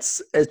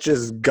pirates, it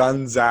just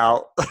guns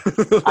out.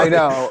 I Like,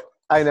 know,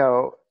 I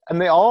know. And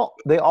they all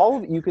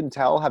you can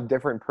tell have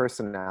different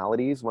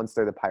personalities once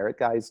they're the pirate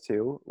guys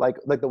too. Like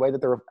the way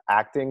that they're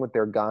acting with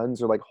their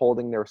guns or like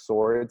holding their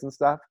swords and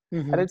stuff.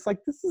 And mhm. it's like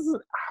this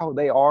isn't how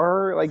they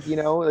are. Like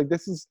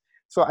this is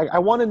so I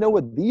want to know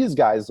what these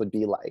guys would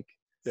be like.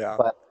 Yeah.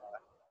 But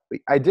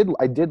I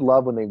did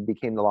love when they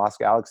became the Lost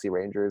Galaxy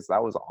Rangers.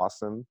 That was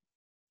awesome.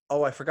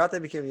 Oh, I forgot they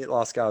became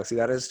Lost Galaxy.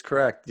 That is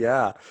correct.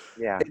 Yeah.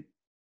 Yeah. It,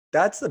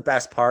 that's the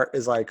best part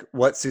is like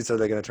what suits are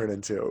they going to turn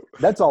into?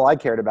 That's all I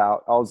cared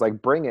about. I was like,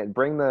 bring it,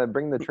 bring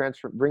the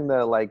transfer, bring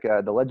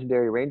the the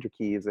legendary Ranger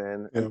keys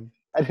in, and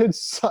Yeah. and it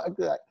sucked.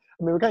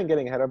 I mean, we're kind of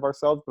getting ahead of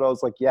ourselves, but I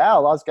was like, yeah,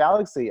 Lost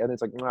Galaxy, and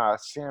it's like, nah,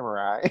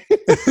 Samurai.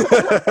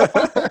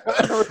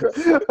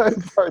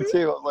 Part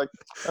two, I was like,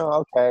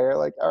 oh, okay,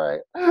 like, all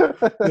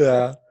right.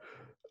 Yeah.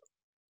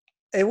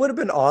 It would have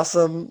been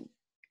awesome.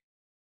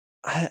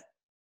 I,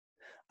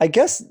 I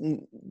guess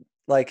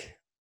like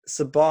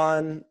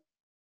Saban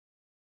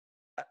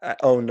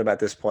owned them at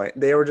this point.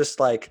 They were just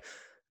like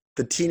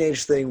the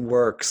teenage thing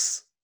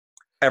works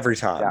every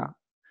Yeah. time.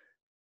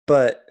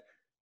 But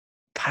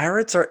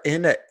pirates are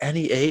in at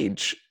any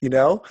age, you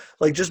know?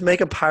 Like just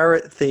make a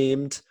pirate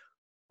themed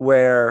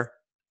where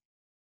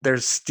they're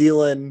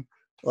stealing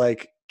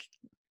like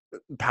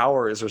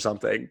powers or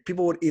something.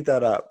 People would eat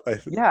that up.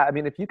 Yeah, I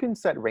mean, if you can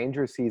set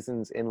ranger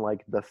seasons in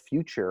like the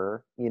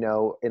future,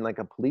 in like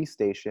a police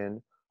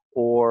station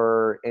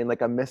or in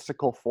like a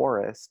mystical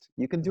forest,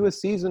 you can do a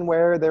season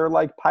where they're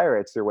like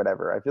pirates or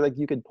whatever. I feel like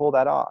you could pull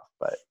that off,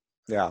 but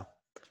Yeah.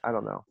 I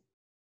don't know.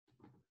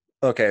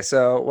 Okay,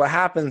 so what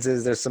happens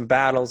is there's some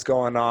battles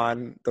going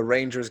on. The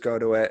Rangers go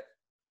to it.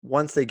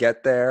 Once they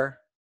get there,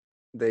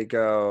 they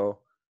go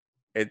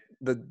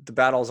the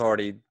battle's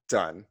already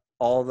done.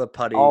 All the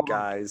putty All the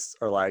guys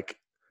are like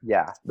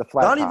Yeah, the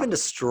flat not even top,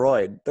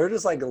 destroyed. They're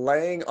just like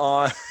laying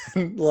on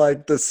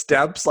like the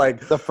steps,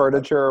 like the I'm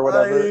furniture or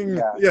whatever. dying.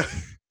 Yeah, Yeah.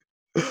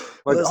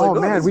 like It's like, oh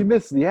oh, man, this we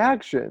missed the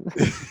action.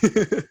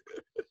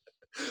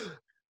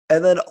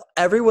 and then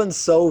everyone's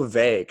so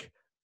vague.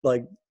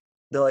 Like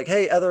they're like,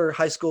 hey, other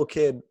high school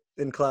kid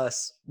in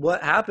class,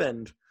 what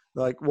happened?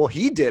 They're like, well,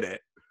 he did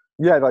it.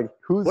 Yeah, like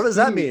What who's does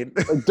that he? mean?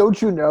 Like,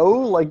 don't you know?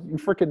 Like, you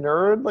freaking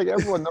nerd. Like,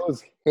 everyone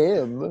knows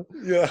him.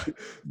 Yeah.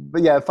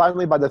 But yeah,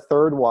 finally by the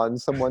third one,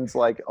 someone's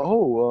like,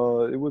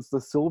 "Oh, it was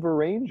the Silver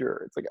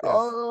Ranger." It's like, Yeah.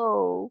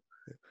 "Oh,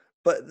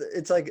 But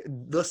it's like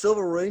the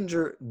Silver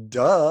Ranger,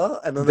 duh,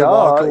 and then they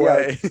walk duh." Yeah,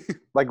 away.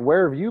 like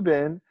where have you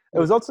been? It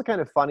Yeah. was also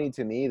kind of funny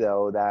to me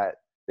though that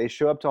they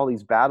show up to all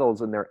these battles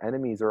and their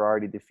enemies are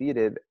already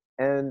defeated,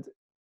 and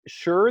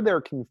sure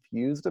they're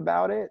confused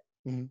about it,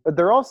 Mhm. but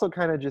they're also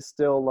kind of just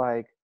still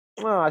like,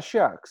 "Ah,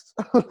 shucks,"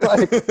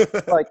 like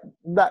like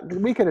that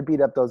we could have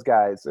beat up those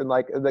guys, and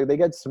like they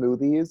get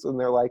smoothies and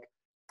they're like,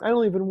 I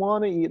don't even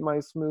want to eat my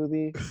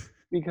smoothie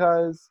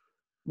because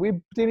we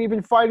didn't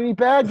even fight any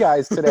bad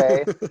guys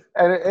today.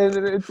 And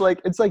it's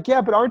like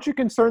yeah, but aren't you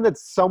concerned that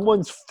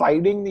someone's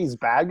fighting these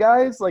bad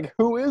guys? Like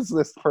who is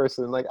this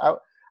person? Like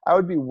I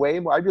would be way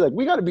more. I'd be like,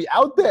 we got to be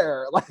out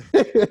there like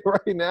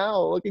right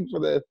now looking for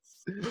this.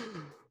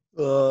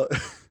 uh,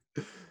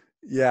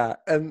 yeah,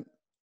 and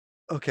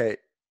okay,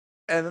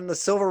 and then the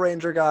Silver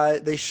Ranger guy,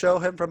 they show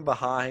him from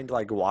behind,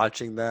 like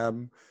watching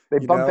them, They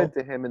you bump know?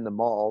 into him in the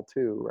mall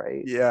too,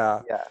 right?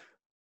 Yeah, Yeah.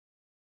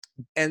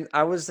 and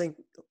I was Well,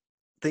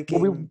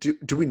 thinking,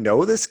 do we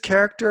know this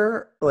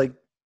character? Like,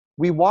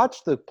 we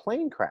watch the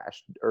plane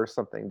crash or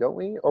something, don't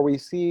we? Or we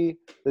see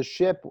the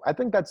ship. I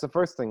think that's the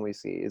first thing we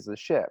see is the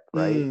ship,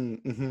 right?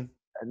 mm-hmm.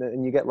 And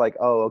then you get like,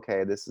 oh,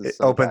 okay, this is It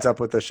some opens guy. up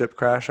with a ship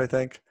crash, I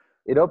think.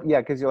 Yeah,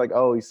 because you're like,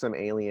 oh, he's some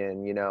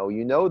alien, you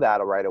know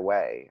that right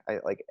away.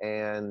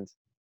 And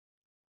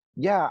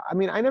yeah, I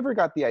mean, I never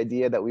got the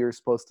idea that we were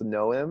supposed to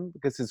know him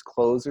because his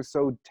clothes are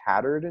so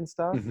tattered and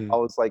stuff. Mm-hmm. I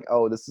was like,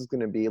 oh, this is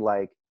gonna be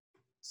like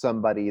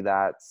somebody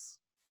that's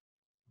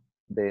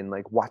been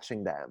like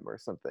watching them or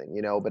something,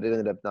 but it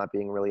ended up not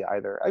being really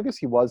either. I guess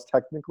he was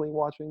technically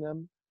watching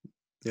them.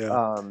 Yeah.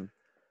 Um,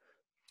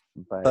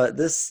 but But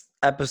this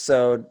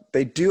episode,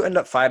 they do end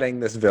up fighting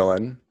this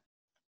villain.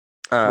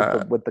 with the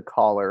Uh, with the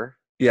collar.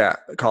 yeah,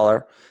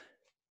 caller.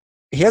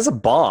 He has a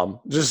bomb,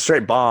 just a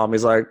straight bomb.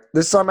 He's like,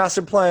 "This is our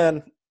master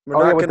plan. We're Oh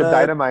yeah, not with the gonna."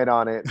 dynamite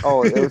on it.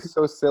 Oh, it was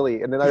so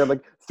silly. And then I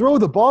like throw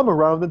the bomb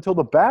around until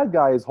the bad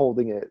guy is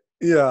holding it.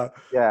 Yeah,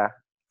 Yeah.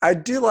 I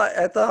do like.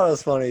 I thought it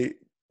was funny.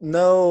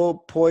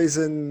 No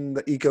poison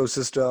the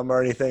ecosystem or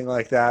anything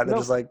like that. They're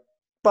just No. like,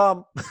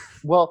 bomb.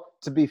 Well,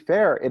 to be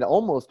fair, it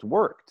almost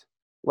worked.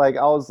 Like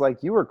I was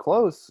like, you were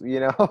close,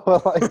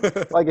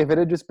 like if it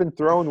had just been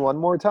thrown one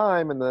more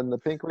time and then the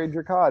Pink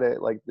Ranger caught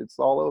it, like it's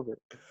all over.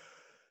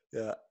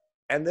 Yeah,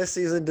 and this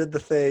season did the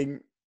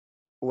thing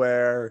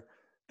where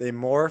they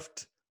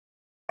morphed,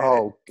 and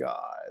Oh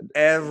God.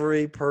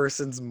 every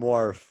person's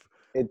morph.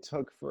 It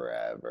took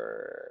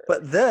forever.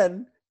 But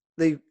then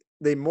they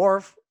they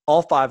morph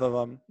all five of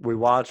them. We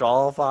watch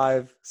all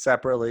five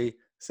separately,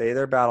 say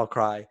their battle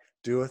cry,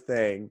 do a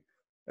thing,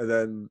 and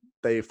then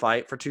they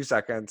fight for 2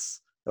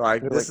 seconds. They're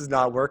like, They're "This like, is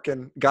not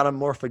working. Got to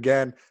morph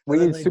again," we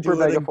and then need they Super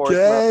do it Megaforce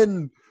now.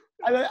 again.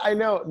 I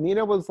know.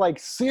 Nina was like,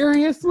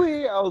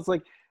 seriously? I was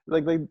like,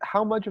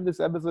 how much of this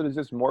episode is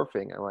just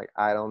morphing? I'm like,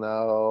 I don't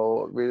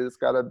know. We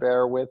just gotta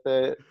bear with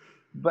it.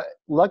 But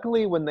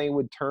luckily, when they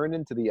would turn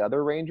into the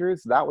other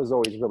Rangers, that was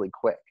always really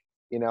quick.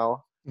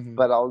 Mhm.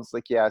 But I was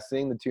like, yeah,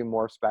 seeing the two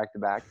morphs back to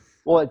back.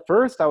 Well, at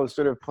first, I was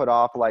sort of put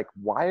off, like,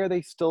 why are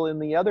they still in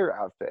the other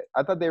outfit?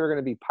 I thought they were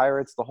gonna be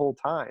pirates the whole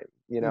time.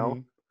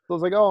 Mhm. So I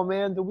was like, oh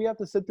man, do we have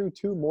to sit through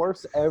two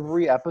morphs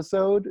every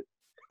episode?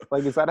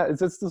 Like, is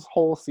this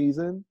whole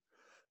season?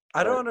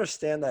 I don't But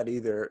understand that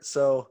either.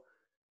 So,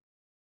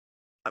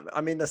 I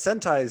mean, the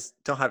Sentais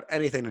don't have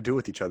anything to do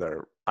with each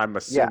other. I'm yeah,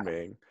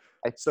 assuming.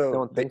 I So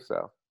don't think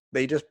so.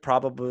 they just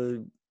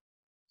probably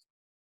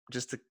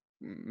just to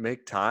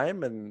make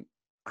time, and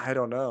I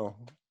don't know.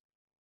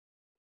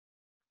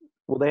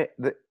 Well,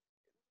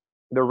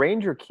 the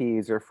Ranger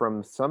keys are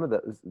from some of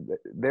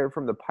they're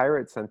from the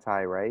Pirate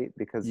Sentai, right?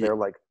 Because Yeah. they're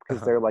like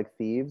Uh-huh.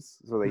 thieves,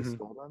 so they Hmm.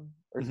 stole them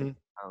or Hmm. something.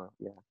 I don't know.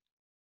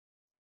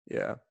 Yeah.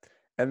 Yeah.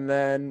 And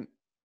then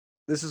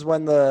this is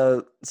when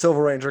the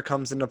Silver Ranger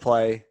comes into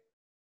play,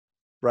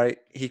 right?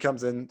 He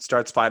comes in,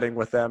 starts fighting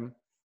with them,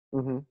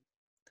 Mm-hmm.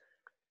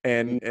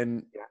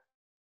 and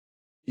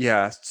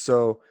yeah,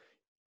 so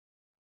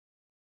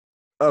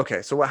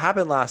okay, so what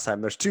happened last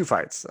time? There's two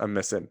fights I'm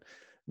missing.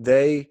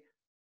 They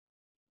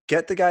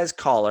get the guy's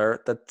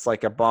collar that's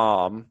like a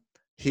bomb.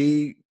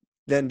 He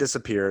then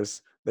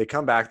disappears. They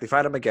come back, they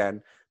fight him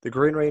again. The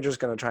Green Ranger's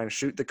going to try and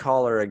shoot the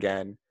collar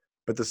again,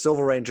 but the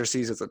Silver Ranger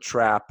sees it's a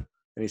trap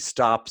and he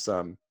stops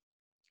them.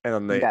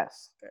 And then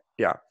Yes.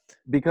 yeah.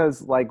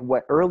 Because like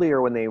what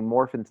earlier when they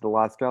morph into the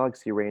Lost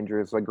Galaxy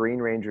Rangers, the Green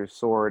Ranger's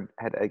sword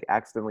had like,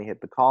 accidentally hit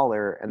the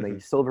collar, and the Hmm.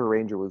 Silver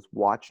Ranger was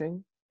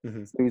watching.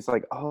 Hmm. So he's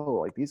like, "Oh,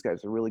 like these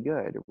guys are really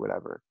good, or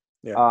whatever."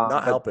 Yeah. Not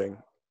But helping.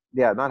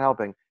 yeah, not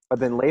helping. But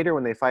then later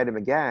when they fight him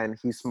again,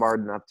 he's smart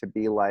enough to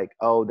be like,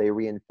 "Oh, they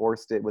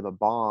reinforced it with a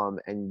bomb,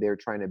 and they're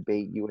trying to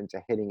bait you into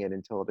hitting it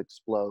until it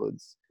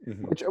explodes."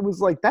 Hmm. Which I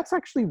was like, that's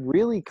actually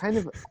really kind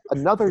of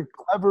another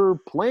clever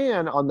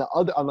plan on the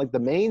other on like the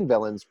main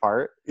villain's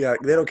part. Yeah.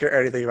 They don't care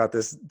anything about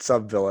this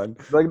sub villain.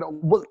 Like,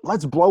 no,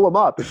 let's blow him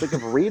up. It's like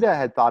if Rita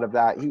had thought of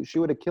that, she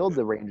would have killed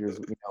the Rangers,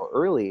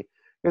 early.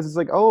 Because it's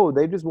like, oh,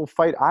 they just will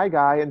fight Eye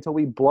Guy until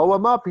we blow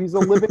him up. He's a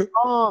living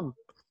bomb.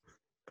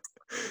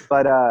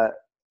 But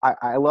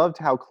I loved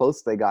how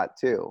close they got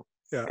too.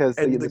 Yeah. Because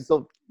And the the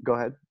still go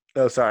ahead.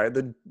 oh sorry,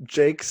 the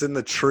Jake's in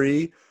the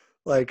tree,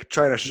 like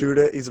trying to shoot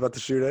it. He's about to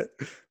shoot it.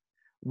 Yeah,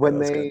 When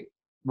that's good. they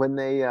when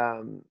they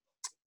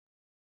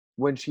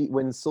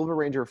when Silver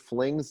Ranger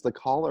flings the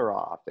collar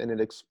off and it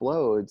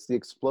explodes, the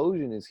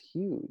explosion is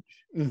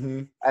huge.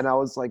 Hmm. And I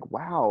was like,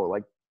 wow,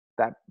 like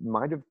that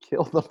might have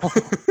killed them all.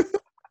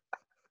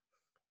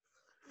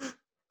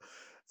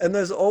 And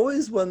there's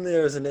always when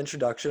there's an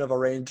introduction of a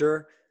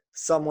ranger,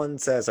 someone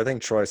says, I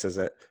think Troy says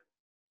it,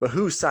 but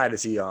whose side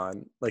is he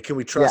on? Like, can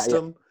we Yeah, trust yeah.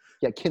 him?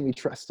 Yeah, can we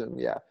trust him?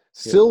 Yeah. Yeah.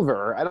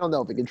 Silver. I don't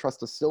know if we can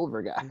trust a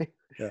silver guy.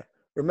 Yeah.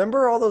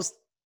 Remember all those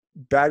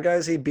bad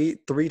guys he beat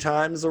 3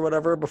 times or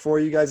whatever before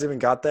you guys even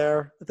got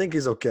there? I think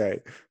he's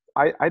okay.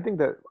 I think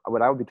that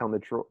what I would be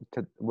telling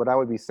what I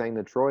would be saying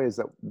to Troy is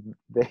that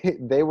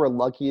they were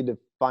lucky to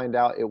find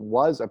out it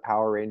was a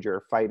Power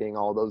Ranger fighting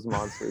all those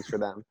monsters for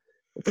them.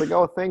 It's like,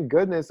 oh, thank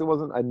goodness it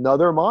wasn't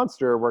another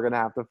monster we're gonna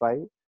have to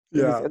fight. It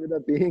just Yeah. ended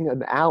up being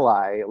an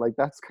ally. Like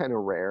that's kind of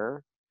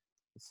rare.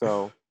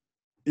 So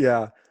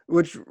Yeah.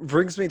 Which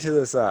brings me to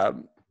this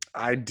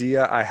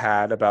idea I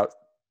had about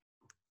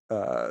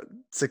uh,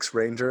 Six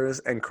Rangers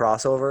and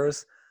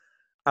crossovers.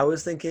 I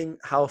was thinking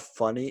how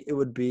funny it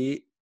would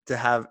be to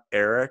have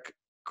Eric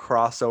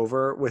cross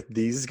over with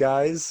these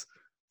guys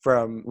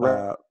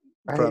right.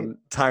 from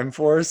Time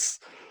Force.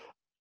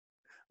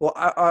 Well,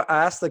 I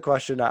asked the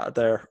question out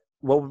there: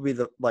 what would be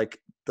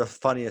the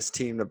funniest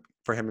team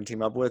for him to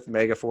team up with?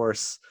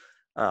 Megaforce,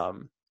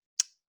 um,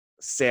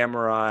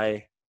 Samurai,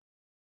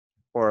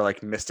 or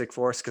like Mystic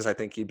Force? Because I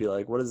think he'd be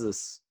like, "What is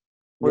this?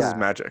 What is this Yeah.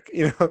 magic?"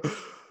 You know.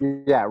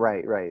 Yeah,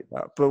 right, right.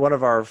 But one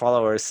of our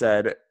followers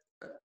said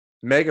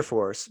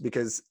Megaforce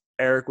because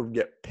Eric would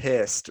get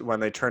pissed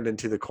when they turned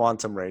into the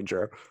Quantum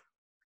Ranger.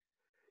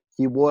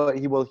 He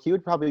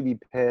would probably be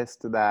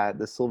pissed that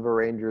the Silver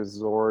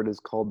Ranger's Zord is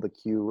called the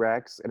Q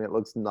Rex and it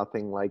looks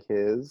nothing like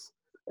his.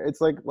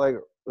 It's like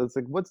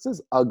what's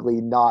this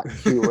ugly not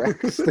Q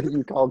Rex that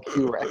you call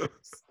Q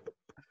Rex?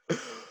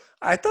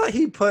 I thought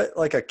he put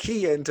like a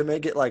key in to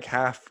make it like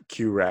half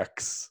Q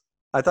Rex.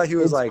 I thought he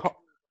was It's like, called,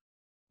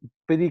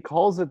 but he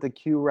calls it the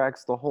Q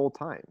Rex the whole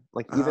time.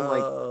 Like even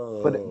like,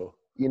 but oh,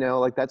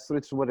 like that's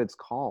what it's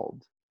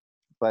called.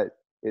 But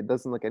it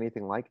doesn't look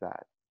anything like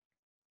that.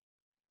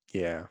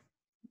 yeah,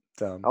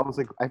 dumb. I was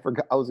like, I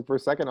forgot. I was like, for a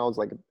second, I was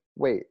like,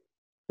 wait,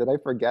 did I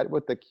forget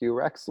what the Q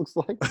Rex looks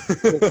like?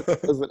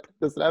 Does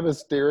it have a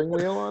steering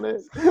wheel on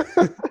it?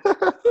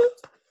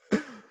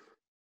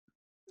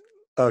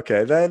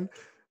 Okay, then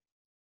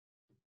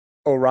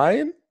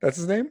Orion, that's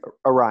his name?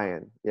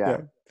 Orion, Yeah. yeah.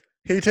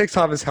 He takes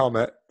off his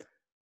helmet.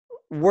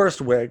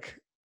 Worst wig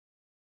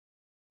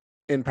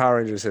in Power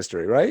Rangers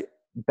history, right?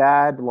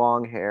 Bad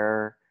long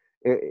hair.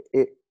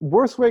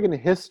 Worst wig in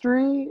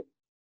history?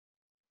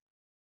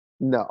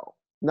 No,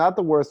 not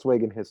the worst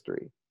wig in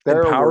history. In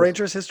There are Power worse.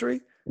 Rangers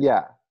history?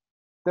 Yeah,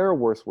 there are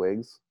worse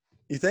wigs.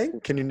 You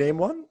think? Can you name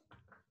one?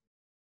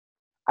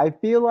 I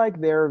feel like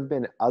there have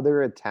been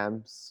other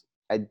attempts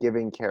at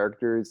giving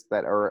characters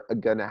that are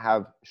gonna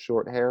have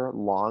short hair,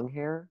 long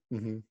hair,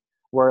 Mm-hmm.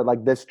 where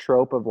like this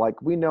trope of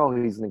like we know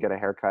he's gonna get a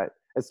haircut,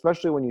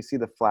 especially when you see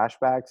the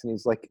flashbacks and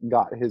he's like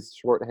got his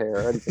short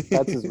hair and it's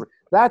like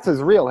that's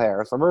his real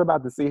hair. So we're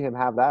about to see him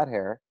have that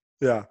hair.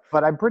 Yeah.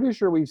 But I'm pretty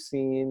sure we've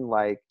seen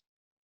like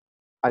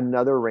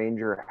another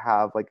ranger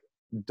have like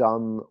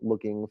dumb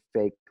looking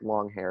fake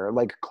long hair,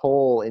 like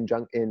Cole in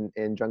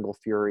Jungle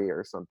Fury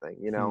or something,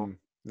 Hmm.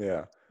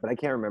 Yeah. But I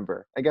can't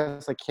remember. I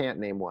guess I can't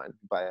name one,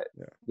 but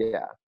Yeah.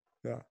 yeah.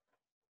 Yeah.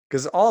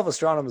 Because all of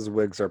Astronomer's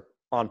wigs are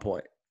on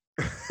point.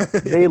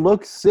 They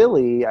look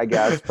silly, I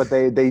guess, but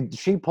they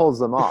she pulls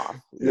them off.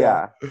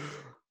 Yeah. Yeah.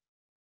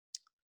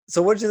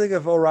 So what did you think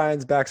of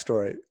Orion's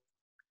backstory?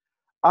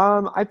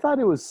 I thought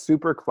it was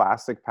super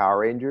classic Power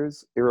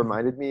Rangers. It Mhm.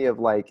 reminded me of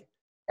like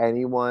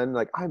anyone,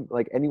 like I'm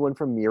like anyone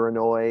from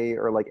Miranoi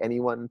or like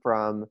anyone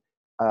from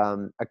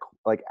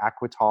like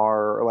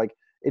Aquitar or like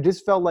it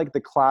just felt like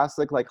the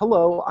classic like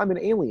hello, I'm an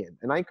alien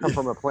and I come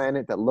from a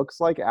planet that looks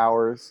like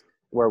ours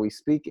where we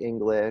speak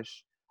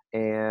English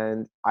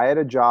and I had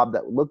a job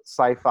that looked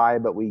sci-fi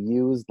but we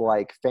used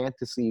like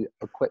fantasy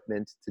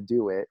equipment to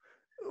do it.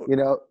 You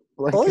know,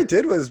 All like he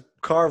did was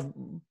carve.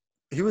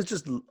 He was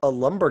just a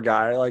lumber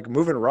guy, like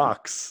moving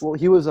rocks. well,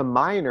 he was a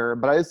miner,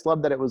 but I just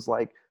love that it was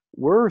like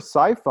we're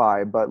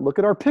sci-fi, but look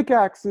at our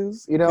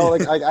pickaxes. You know,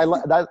 like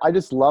Yeah. I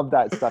just love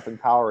that stuff in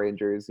Power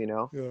Rangers. You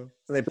know, Yeah. And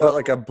they put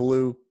like a so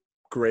blue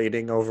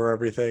grating over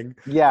everything.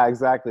 yeah,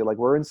 exactly. Like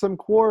we're in some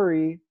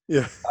quarry.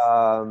 Yeah.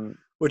 Um,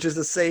 Which is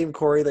the same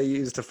Corey they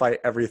use to fight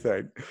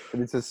everything.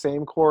 and it's the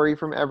same quarry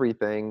from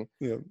everything.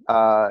 Yeah.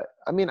 Uh,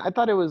 I mean, I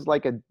thought it was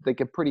like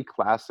a pretty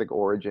classic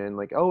origin.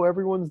 Like, oh,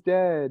 everyone's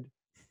dead.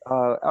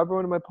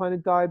 Everyone on my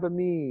planet died but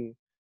me.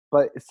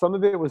 But some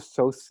of it was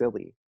so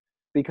silly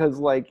because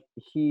like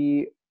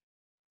he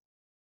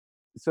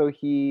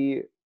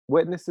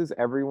witnesses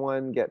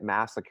everyone get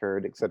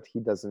massacred except he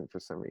doesn't for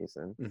some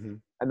reason. Hmm.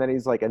 And then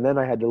he's like, and then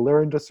I had to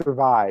learn to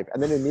survive.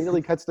 And then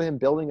immediately cuts to him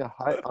building a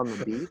hut on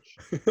the beach.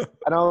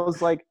 And I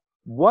was like,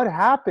 what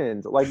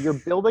happened? Like you're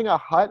building a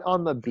hut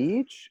on the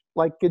beach?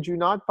 Like, could you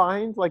not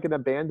find like an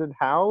abandoned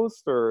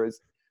house or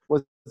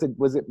was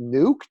it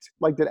nuked?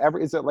 Like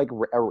is it like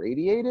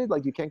irradiated?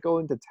 Like you can't go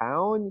into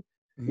town?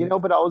 You Mhm. know,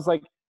 but I was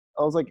like,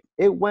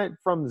 it went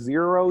from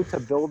zero to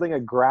building a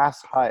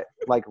grass hut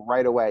like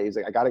right away. He's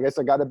like, I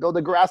gotta build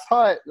a grass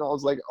hut. And I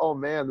was like, oh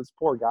man, this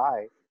poor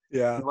guy.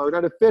 Yeah. Learn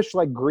how to fish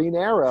like Green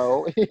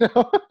Arrow, you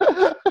know?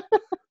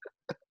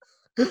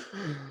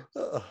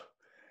 Ugh.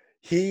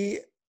 he,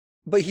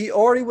 but he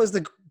already was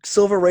the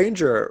Silver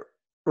Ranger,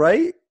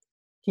 right?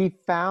 He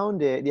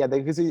found it, yeah,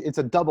 because it's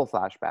a double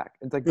flashback.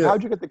 It's like, Yeah.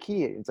 how'd you get the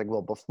key? It's like,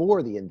 well,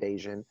 before the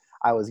invasion,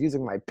 I was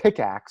using my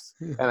pickaxe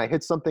and I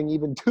hit something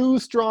even too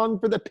strong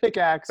for the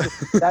pickaxe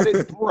that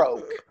it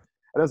broke.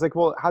 And I was like,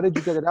 well, how did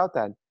you get it out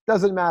then?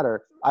 Doesn't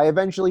matter. I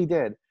eventually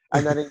did.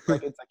 And then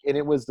and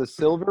it was the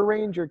Silver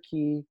Ranger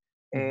key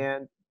Mhm.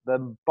 and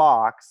the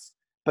box,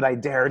 but I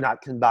dare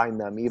not combine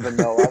them, even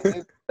though I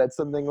knew that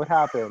something would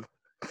happen.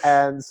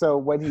 And so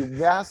when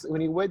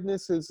he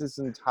witnesses his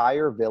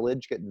entire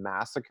village get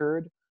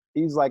massacred,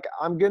 he's like,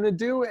 I'm gonna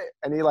do it.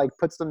 And he like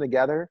puts them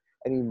together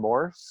and he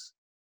morphs,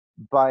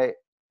 but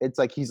it's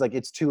like he's like,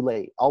 it's too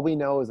late. All we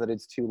know is that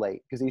it's too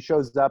late. Because he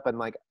shows up and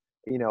like,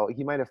 he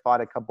might have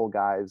fought a couple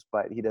guys,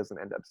 but he doesn't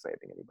end up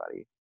saving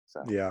anybody.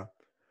 So Yeah.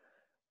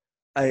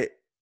 I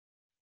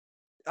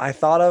I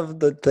thought of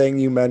the thing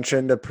you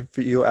mentioned a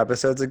few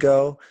episodes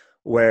ago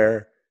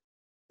where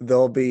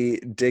they'll be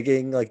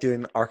digging, like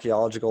doing an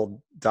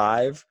archaeological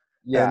dive,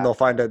 and yeah. they'll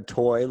find a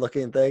toy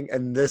looking thing.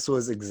 And this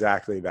was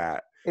exactly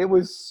that. It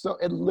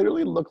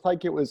literally looked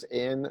like it was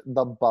in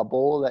the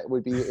bubble that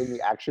would be in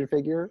the action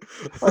figure.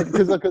 Like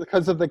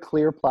because of the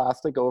clear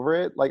plastic over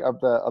it, like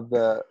of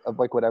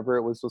like whatever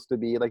it was supposed to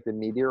be, like the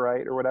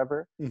meteorite or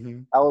whatever.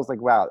 Hmm. I was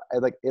like, wow,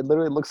 like it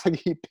literally looks like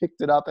he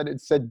picked it up and it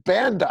said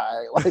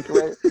Bandai, like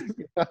right,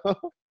 you know?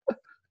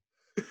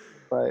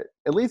 But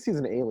at least he's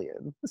an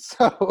alien.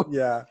 So,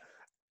 Yeah.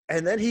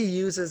 And then he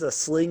uses a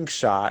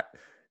slingshot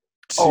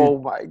to. oh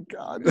my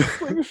god, the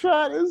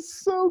slingshot is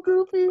so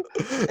goofy.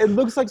 It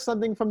looks like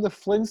something from the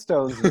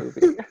Flintstones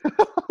movie.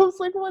 I was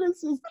like, what is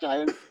this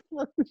giant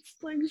fucking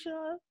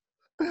slingshot?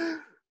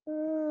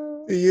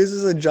 He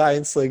uses a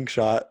giant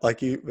slingshot,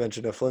 like you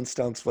mentioned, a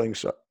Flintstone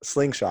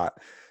slingshot,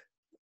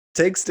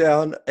 takes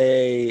down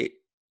a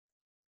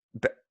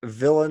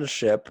villain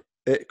ship.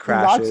 It He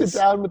knocks it crashes.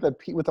 down with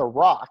a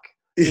rock.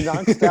 He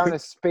knocks down a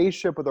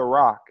spaceship with a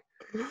rock.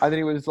 And then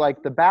he was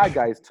like, the bad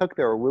guys took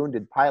their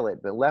wounded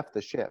pilot but left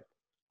the ship.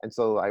 And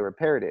so I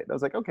repaired it. I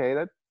was like, okay,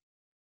 that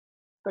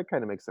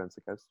kind of makes sense,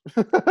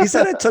 I He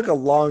said it guess. took a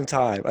long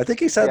time. I think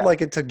he said Yeah.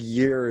 like it took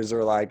years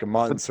or like But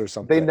months or they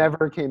something.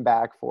 never came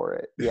back for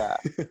it. Yeah.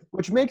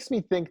 Which makes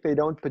me think they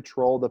don't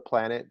patrol the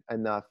planet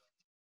enough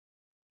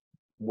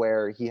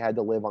where he had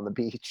to live on the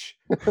beach.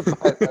 But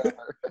whatever.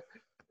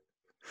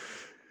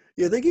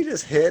 You think he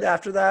just hid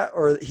after that,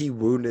 or he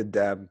wounded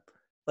them?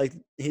 Like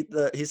he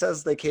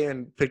says they came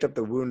and picked up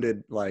the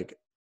wounded, like,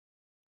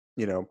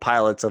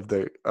 pilots of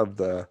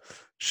the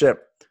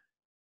ship.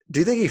 Do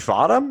you think he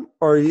fought him,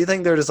 or do you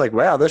think they're just like,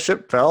 wow, this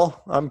ship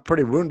fell, I'm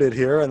pretty wounded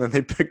here, and then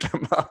they picked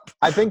him up?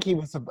 I think he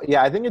was,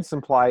 yeah, I think it's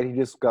implied he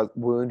just got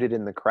wounded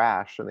in the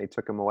crash and they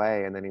took him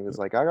away. And then he was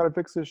like, I got to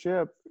fix this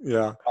ship.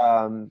 Yeah.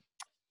 Um,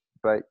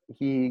 but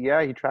he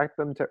tracked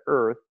them to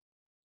Earth.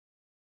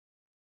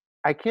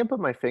 I can't put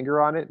my finger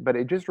on it, but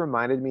it just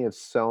reminded me of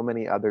so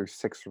many other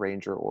Six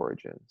Ranger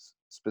origins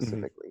Hmm.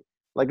 specifically.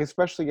 Like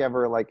especially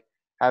ever like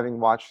having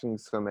watched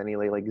so many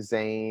like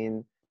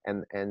Zane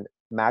and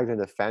Magna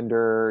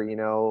Defender,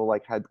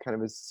 like had kind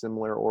of a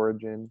similar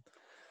origin.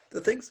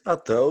 The things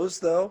about those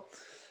though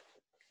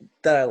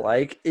that I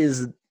like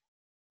is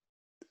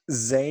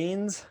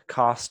Zane's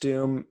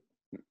costume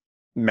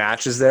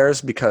matches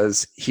theirs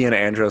because he and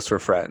Andros were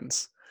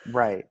friends.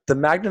 Right. The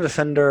Magna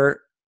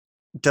Defender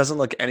doesn't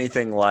look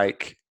anything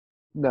like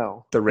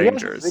No. the He has a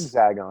Rangers.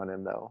 zigzag on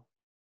him though.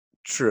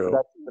 But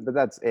True.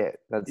 that's it.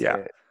 That's Yeah.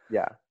 it.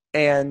 Yeah.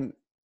 And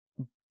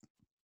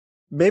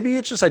maybe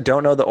it's just I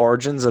don't know the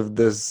origins of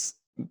this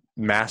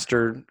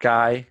master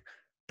guy,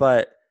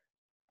 but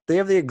they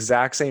have the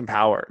exact same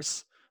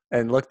powers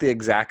and look the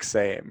exact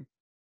same,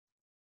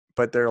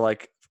 but they're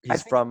like I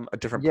he's think from a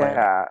different planet.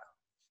 yeah.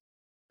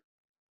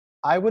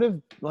 I would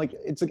have like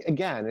it's like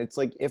again, it's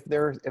like if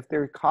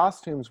their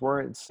costumes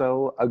weren't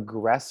so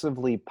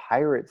aggressively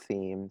pirate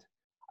themed,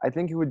 I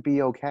think it would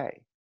be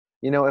okay.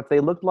 You know, if they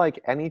looked like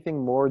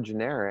anything more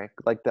generic,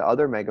 like the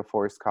other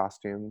Megaforce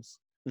costumes,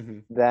 Mm-hmm.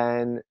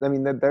 then I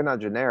mean they're not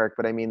generic,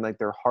 but I mean like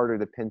they're harder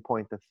to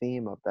pinpoint the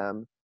theme of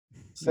them.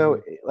 So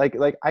Mm-hmm.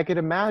 like I could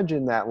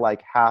imagine that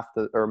like half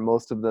the or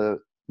most of the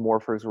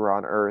morphers were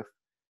on Earth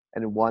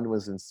and one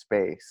was in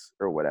space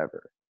or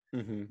whatever.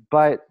 Mm-hmm.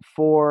 But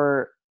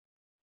for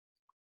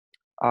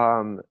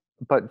um,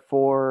 but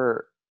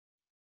for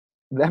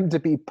them to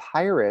be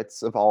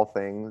pirates of all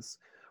things,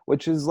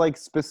 which is like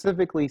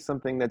specifically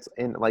something that's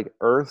in like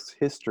Earth's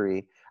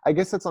history. I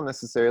guess that's not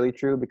necessarily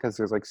true because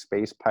there's like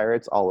space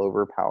pirates all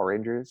over Power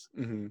Rangers.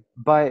 Mm-hmm.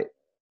 But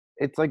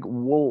it's like,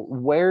 well,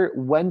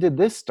 when did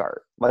this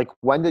start? Like,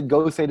 when did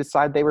Gosei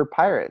decide they were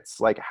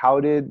pirates? Like, how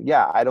did?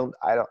 Yeah, I don't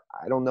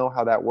know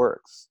how that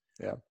works.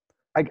 Yeah.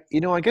 I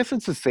guess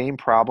it's the same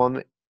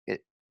problem,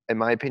 in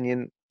my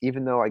opinion.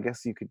 Even though I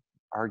guess you could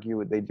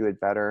argue they do it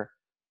better,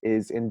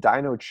 is in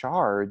Dino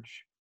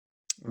Charge,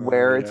 Oh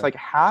where it's yeah. like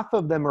half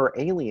of them are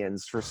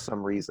aliens for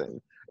some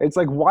reason. It's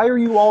like, why are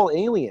you all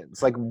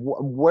aliens? Like,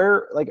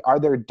 where? Like, are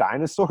there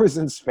dinosaurs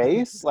in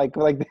space? Like,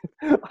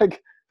 it's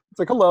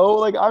like, hello,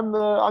 like I'm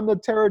the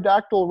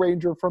pterodactyl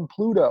ranger from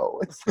Pluto.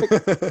 It's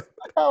like,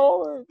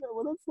 oh,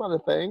 well, that's not a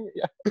thing.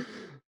 Yeah,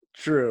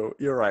 True.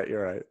 You're right.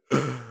 You're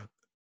right.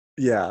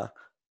 Yeah.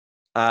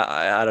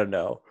 I don't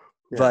know,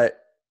 yeah. but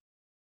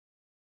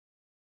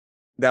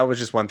that was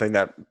just one thing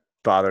that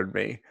bothered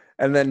me.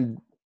 And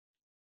then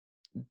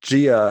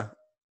Gia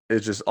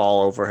is just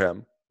all over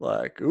him,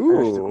 like, And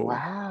it's just like, ooh.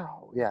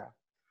 wow, yeah.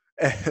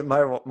 And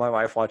my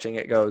wife watching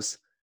it goes,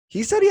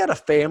 he said he had a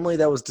family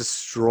that was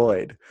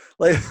destroyed.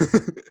 Like,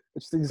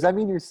 Does that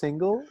mean you're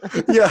single?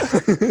 yeah.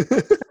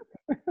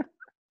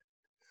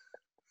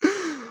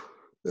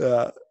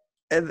 Yeah.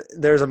 And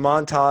there's a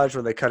montage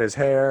where they cut his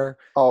hair.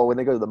 Oh, when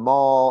they go to the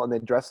mall and they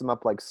dress him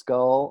up like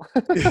Skull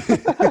with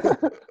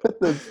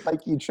the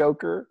spiky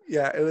choker.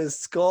 Yeah, it was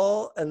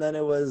Skull, and then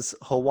it was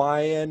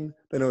Hawaiian,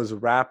 then it was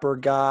rapper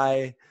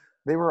guy.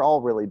 They were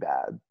all really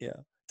bad. Yeah.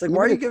 It's like,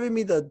 why are Even you the giving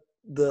me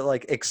the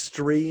like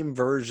extreme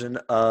version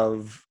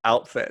of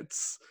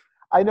outfits?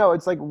 I know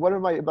it's like what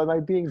am I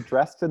being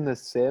dressed in The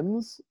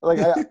Sims? Like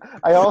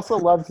I also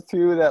loved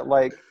too that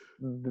like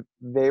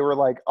they were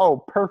like,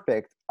 oh,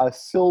 perfect, a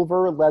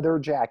silver leather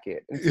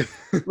jacket. And it's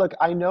like, look,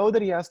 I know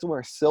that he has to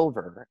wear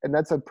silver, and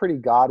that's a pretty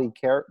gaudy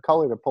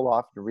color to pull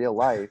off in real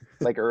life,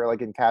 like or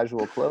like in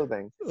casual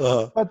clothing.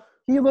 uh, But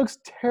he looks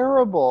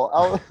terrible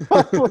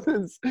out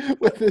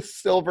with his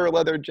silver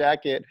leather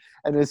jacket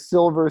and his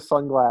silver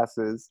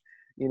sunglasses.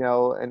 You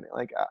know, and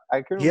like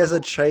I couldn't he has a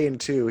remember chain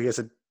too. He has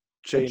a the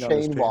chain on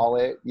his chain pin.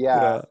 wallet.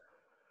 Yeah. Yeah.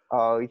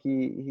 Oh,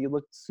 he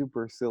looked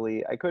super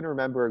silly. I couldn't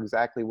remember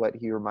exactly what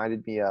he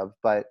reminded me of,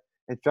 but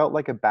it felt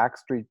like a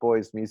Backstreet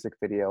Boys music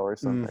video or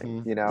something,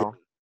 Mm-hmm. you Yeah. know?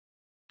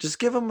 Just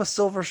give him a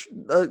silver,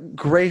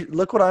 gray.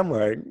 Look what I'm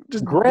wearing.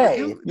 Gray.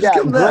 Just Yeah,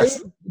 give him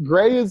this.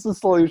 gray is the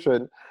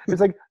solution. It's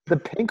like the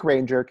Pink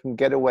Ranger can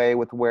get away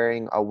with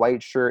wearing a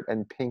white shirt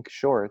and pink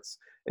shorts.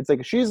 It's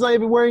like she's not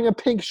even wearing a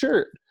pink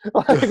shirt.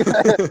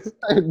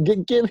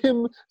 Like give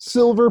him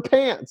silver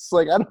pants.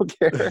 Like I don't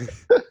care.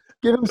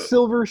 Give him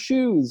silver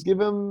shoes. Give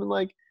him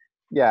like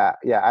yeah,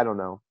 I don't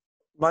know.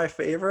 My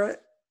favorite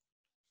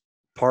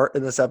part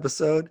in this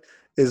episode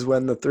is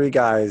when the three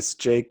guys,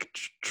 Jake,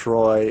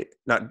 Troy,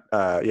 not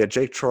yeah,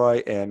 Jake,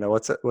 Troy, and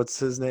what's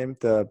his name,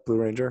 the Blue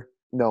Ranger,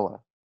 Noah.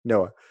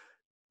 Noah.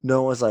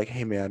 Noah's like,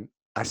 hey man,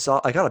 I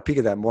got a peek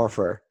at that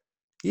morpher.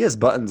 He has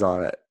buttons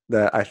on it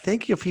that I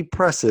think if he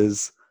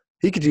presses,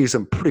 he could do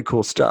some pretty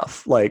cool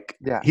stuff. Like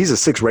Yeah. he's a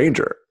six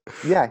ranger.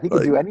 Yeah, he could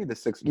Like, do any of the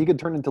six. He could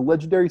turn into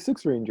legendary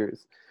Six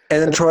Rangers. and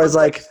then And Troy's everyone's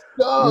like, like,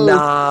 so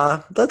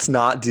nah, let's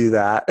not do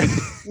that.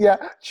 yeah,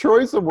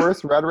 Troy's the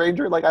worst Red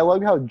Ranger. Like, I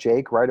love how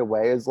Jake right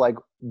away is like,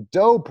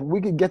 dope. We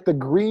could get the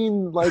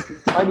green, like,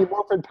 Mighty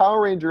Morphin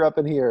Power Ranger up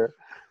in here,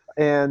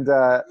 and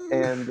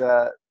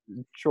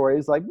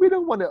Troy's like, we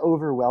don't want to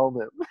overwhelm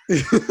him.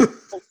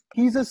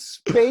 He's a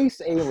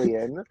space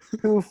alien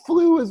who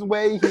flew his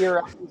way here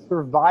after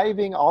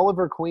surviving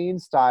Oliver Queen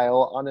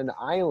style on an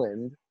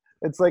island.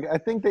 It's like I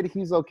think that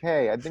he's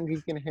okay. I think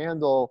he can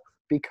handle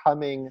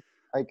becoming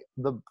like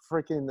the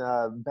freaking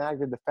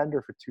Magna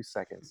Defender for 2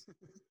 seconds.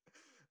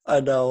 I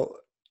know.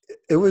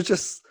 It was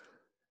just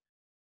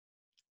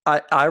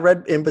I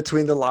read in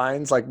between the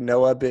lines like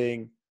Noah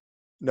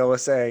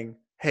saying,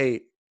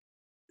 "Hey,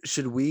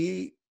 should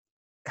we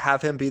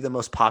have him be the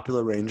most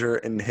popular ranger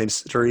in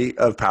history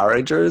of Power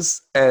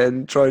Rangers?"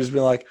 And Troy just be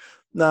like,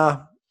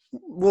 "Nah,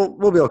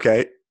 we'll be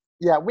okay."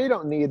 Yeah, we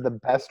don't need the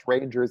best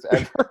Rangers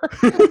ever.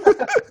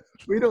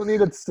 We don't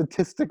need a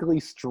statistically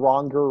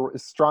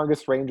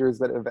strongest Rangers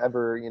that have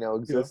ever, Yeah.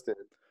 existed.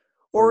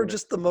 We're Or gonna,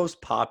 just the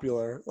most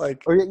popular.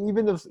 Like, or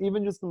even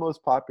just the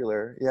most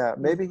popular. Yeah, yeah.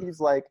 maybe he's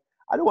like,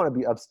 I don't want to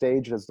be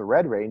upstaged as the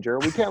Red Ranger.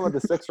 We can't let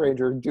the Sixth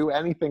Ranger do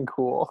anything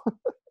cool.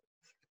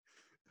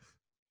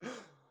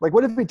 Like,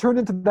 what if he turned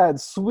into that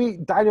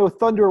sweet Dino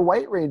Thunder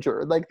White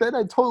Ranger? Like, then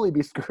I'd totally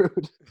be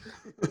screwed.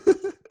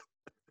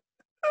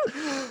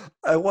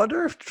 I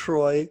wonder if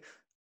Troy,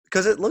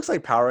 because it looks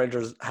like Power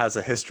Rangers has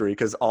a history,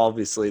 because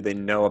obviously they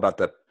know about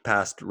the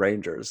past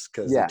Rangers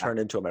because they Yeah, turn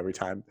into them every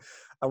time.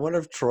 I wonder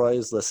if Troy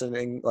is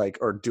listening, like,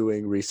 or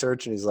doing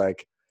research, and he's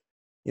like,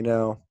 you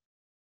know,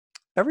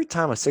 every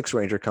time a Six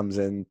Ranger comes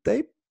in,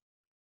 they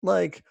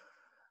like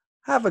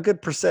have a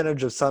good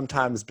percentage of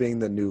sometimes being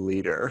the new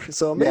leader.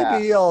 So yeah.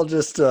 maybe I'll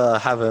just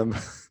have him.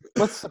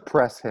 Let's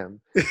suppress him.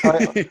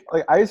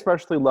 I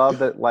especially love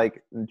that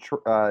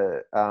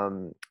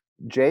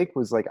Jake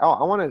was like, oh,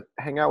 I want to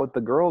hang out with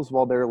the girls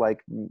while they're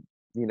like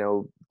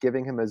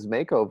giving him his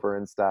makeover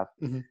and stuff.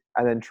 Mhm.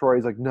 And then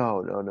Troy's like,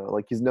 no, no, no.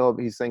 Like he's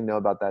saying no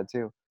about that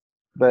too.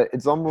 But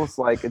it's almost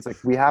like it's like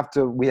we have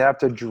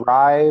to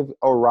drive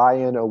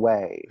Orion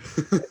away.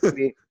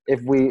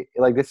 If we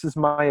like this is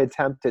my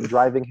attempt at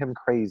driving him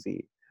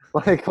crazy.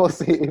 Like we'll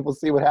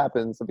see what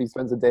happens if he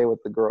spends a day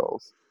with the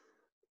girls.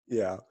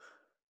 Yeah.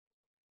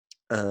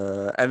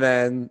 And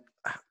then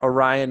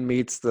Orion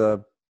meets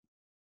the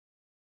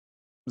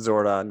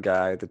Zordon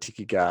guy, the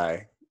Tiki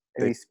guy,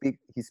 And they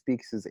he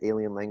speaks his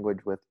alien language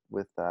with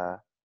the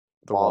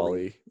Wally.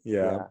 Wally.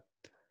 Yeah. Yeah.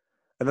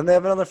 And then they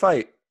have another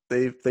fight.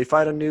 They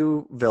fight a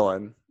new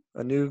villain,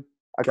 a new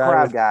A guy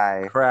crab with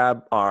guy.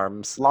 crab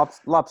arms.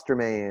 Lobster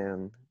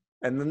man.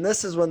 And then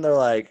this is when they're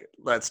like,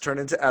 let's turn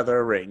into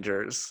other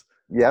Rangers.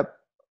 Yep.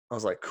 I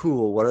was like,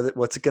 cool.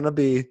 What's it gonna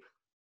be?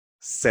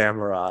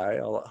 Samurai.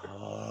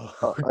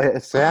 Oh.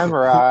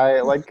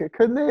 Samurai. Like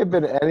couldn't they have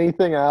been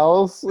anything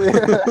else?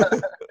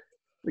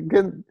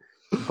 Couldn't-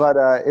 but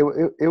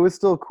it was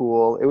still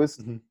cool. It was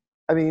Mhm,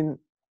 I mean,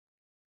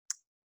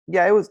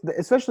 yeah, it was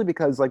especially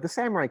because like the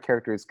samurai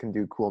characters can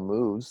do cool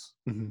moves.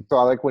 mhm. So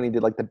I like when he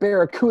did like the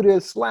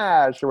Barracuda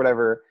slash or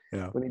whatever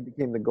Yeah. when he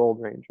became the Gold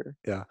Ranger.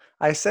 Yeah.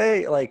 I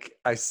say like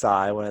I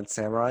sigh when it's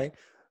Samurai,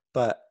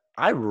 but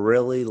I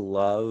really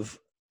love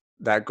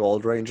that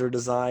Gold Ranger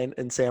design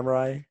in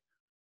Samurai.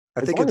 I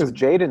As think long it's as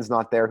Jaden's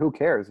not there, who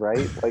cares,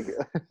 right? Like,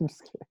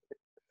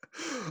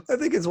 I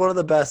think it's one of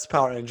the best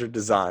Power Ranger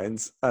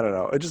designs. I don't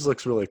know. It just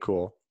looks really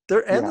cool.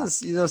 They're and yeah,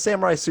 this,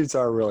 samurai suits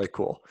are really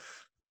cool.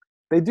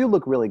 they do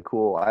look really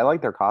cool. I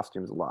like their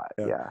costumes a lot.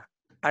 Yeah. Yeah,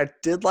 I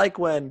did like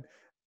when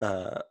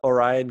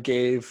Orion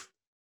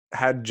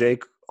had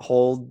Jake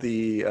hold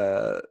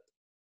the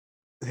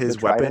his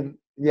trident. weapon.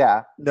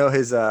 Yeah. No,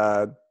 his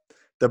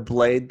the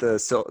blade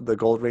the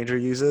Gold Ranger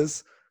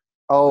uses.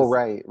 Oh,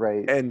 right,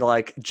 right. And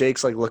like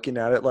Jake's like looking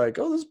at it like,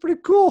 oh, this is pretty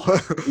cool.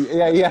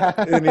 Yeah, yeah.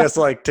 And he has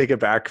to like take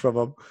it back from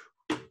him.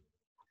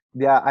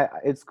 Yeah,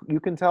 it's you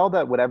can tell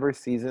that whatever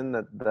season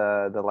that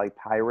the like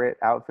pirate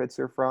outfits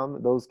are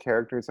from, those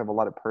characters have a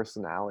lot of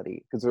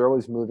personality because they're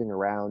always moving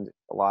around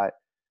a lot.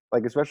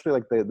 Like especially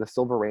like the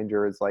Silver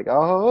Ranger is like,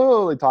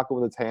 oh, like talking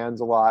with his hands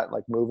a lot,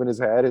 like moving his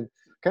head and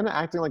kind of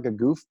acting like a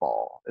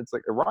goofball. It's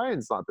like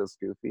Orion's not this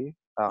goofy.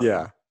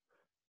 Yeah.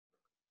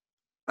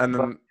 And But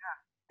then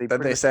they then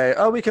pretty they much say,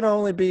 oh, we can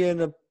only be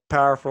in a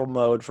powerful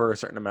mode for a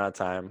certain amount of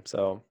time.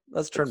 So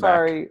let's turn back.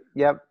 sorry,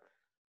 yep.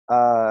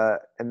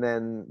 And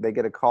then they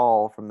get a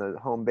call from the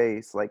home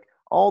base, like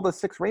all the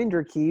six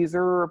Ranger keys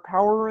are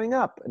powering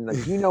up, and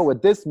like, do you know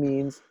what this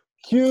means?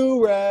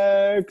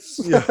 Q-Rex.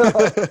 Yeah.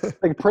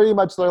 Like pretty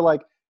much, they're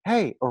like,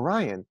 "Hey,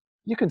 Orion,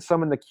 you can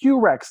summon the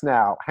Q-Rex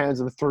now." Hands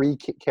him three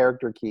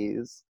character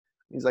keys.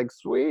 He's like,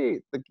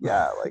 "Sweet, like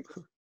yeah, like."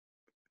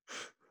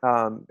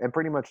 And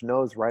pretty much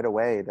knows right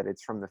away that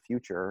it's from the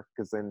future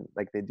because then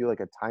like they do like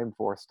a Time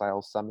Force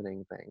style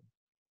summoning thing.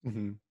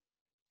 Mhm.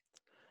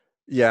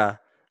 Yeah.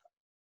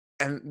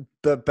 And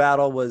the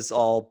battle was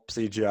all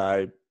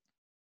CGI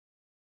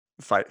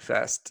fight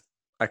fest.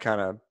 I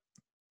kind of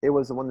It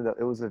was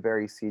a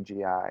very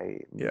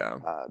CGI yeah.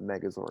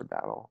 Megazord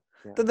battle.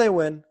 Yeah, Then they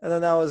win, and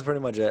then that was pretty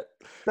much it.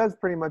 that's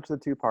pretty much the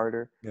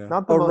two-parter. Yeah.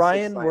 Not the most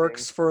Orion exciting.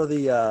 works for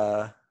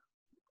the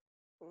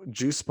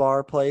juice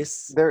bar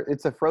place.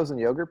 It's a frozen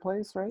yogurt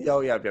place, right? Oh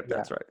yeah, yep, Yeah,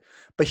 that's right.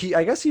 But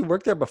I guess he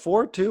worked there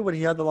before too when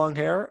he had the long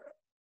hair.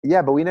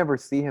 yeah, but we never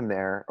see him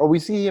there, or we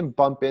see him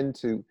bump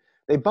into.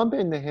 They bump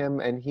into him,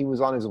 and he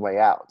was on his way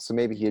out, so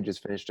maybe he had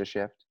just finished a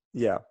shift.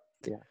 Yeah.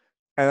 Yeah,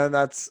 And then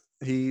that's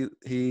he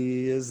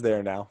is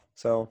there now.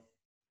 So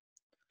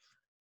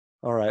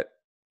all right.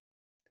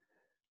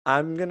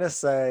 I'm gonna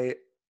say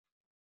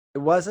it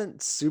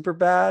wasn't super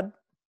bad,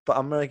 but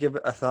I'm gonna give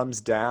it a thumbs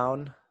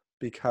down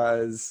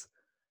because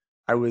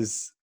I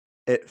was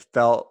it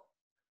felt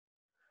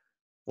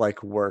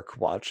like work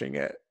watching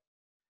it.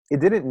 it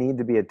didn't need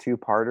to be a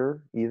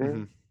two-parter either.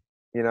 Hmm.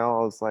 I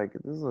was like,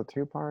 this is a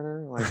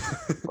two-parter,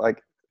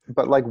 like,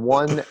 but like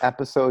one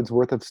episode's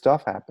worth of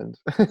stuff happened.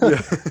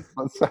 Yeah.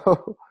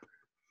 So,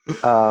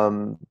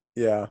 um,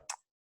 Yeah.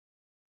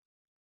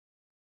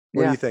 What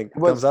do Yeah, you think? it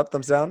Thumbs was. up,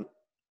 thumbs down?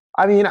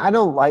 I mean, I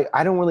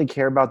don't really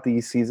care about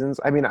these seasons.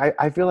 I mean,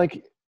 I feel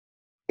like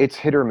it's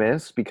hit or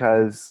miss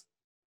because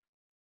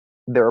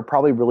there are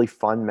probably really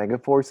fun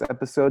Megaforce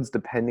episodes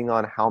depending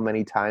on how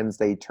many times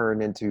they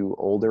turn into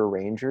older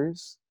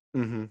Rangers.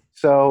 Mm-hmm.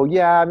 So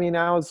yeah, I mean,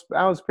 I was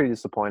pretty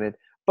disappointed,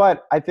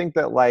 but I think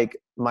that like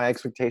my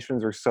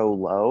expectations are so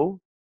low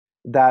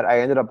that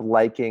I ended up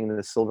liking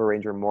the Silver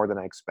Ranger more than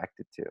I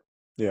expected to.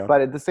 Yeah.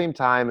 But at the same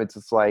time, it's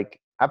just like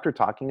after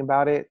talking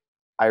about it,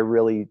 I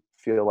really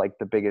feel like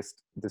the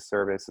biggest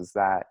disservice is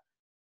that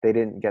they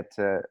didn't get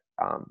to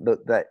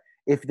that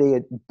if they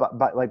had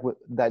but like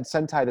that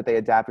Sentai that they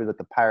adapted with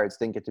the pirates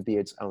didn't get to be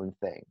its own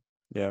thing,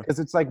 Yeah. because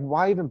it's like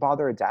why even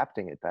bother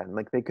adapting it then?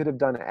 Like they could have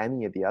done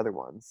any of the other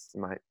ones,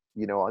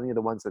 any of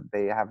the ones that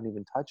they haven't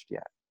even touched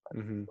yet. But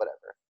Mm-hmm. whatever.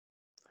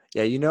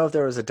 Yeah, if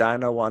there was a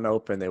Dino one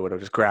open, they would have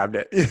just grabbed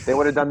it. They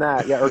would have done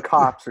that, yeah, or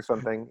cops or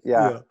something.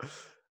 Yeah, Yeah.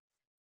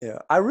 Yeah.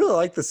 I really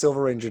like the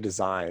Silver Ranger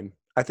design.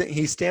 I think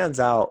he stands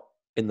out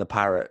in the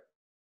pirate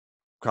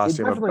it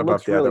costume definitely above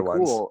looks the really other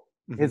ones. cool.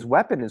 Mm-hmm. His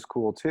weapon is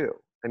cool too.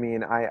 I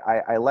mean,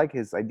 I like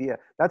his idea.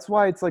 That's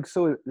why it's like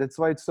so. That's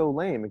why it's so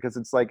lame, because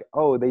it's like,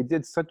 oh, they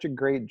did such a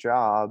great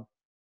job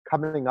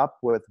coming up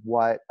with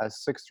what a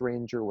sixth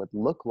ranger would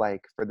look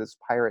like for this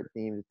pirate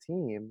themed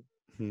team,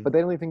 Mm-hmm. but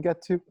they don't even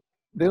get to.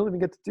 They don't even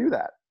get to do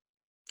that.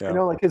 Yeah.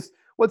 Like his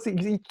what's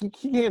he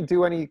can't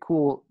do any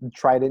cool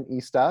trident-y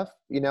stuff.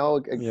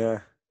 Yeah.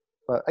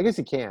 But I guess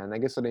he can. I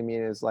guess what I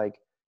mean is like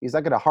he's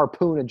not gonna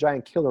harpoon a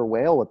giant killer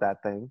whale with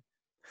that thing.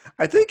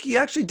 I think he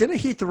actually didn't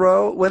he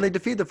throw when they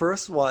defeat the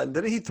first one,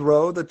 didn't he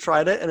throw the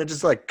trident and it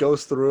just like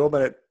goes through him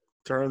and it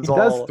turns He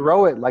does all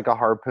throw it like a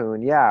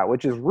harpoon, yeah,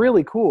 which is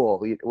really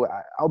cool.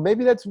 Oh,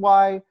 maybe that's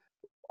why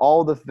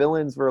all the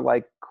villains were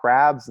like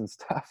crabs and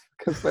stuff,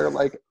 because they're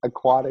like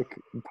aquatic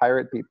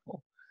pirate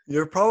people.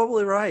 You're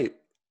probably right.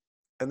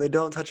 And they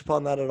don't touch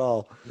upon that at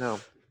all. No,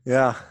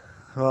 Yeah.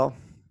 Well,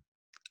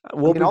 I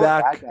we'll mean be all the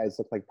bad back. guys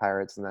look like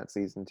pirates in that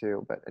season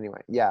too. But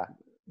anyway, yeah,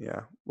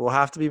 Yeah. We'll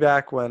have to be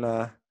back when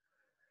the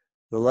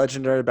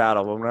legendary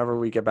battle, whenever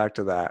we get back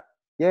to that.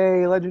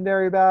 yay,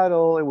 legendary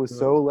battle! It was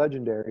so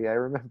legendary. I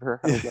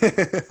remember.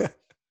 I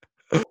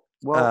love.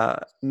 Well,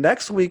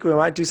 Next week we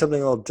might do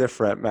something a little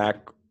different, Mac.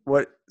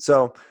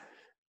 So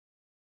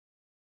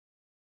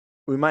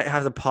we might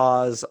have to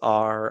pause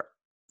our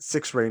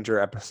Six Ranger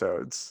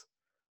episodes.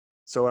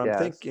 So what I'm yes,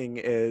 thinking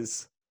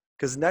is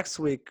because next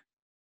week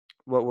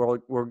what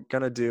we're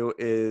gonna do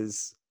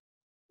is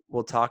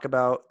we'll talk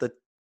about the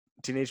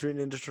Teenage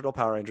Mutant Ninja Turtle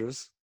Power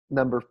Rangers.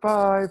 number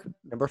 5.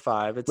 Number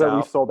 5, it's Well, we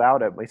out. sold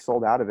out of. We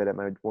sold out of it at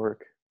my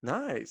work.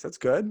 Nice, that's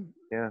good.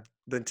 Yeah,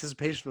 The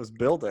anticipation was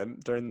building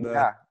during the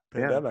yeah,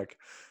 yeah. pandemic.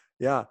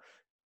 Yeah.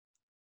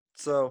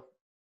 So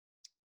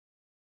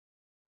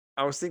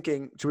I was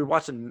thinking, should we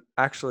watch an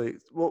actually?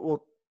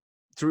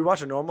 Should we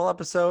watch a normal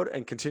episode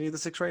and continue the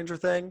Six Ranger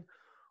thing,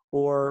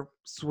 or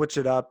switch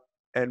it up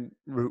and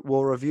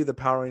we'll review the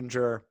Power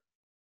Ranger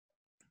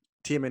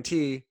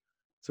TMNT.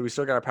 So we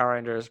still got our Power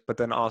Rangers, but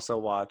then also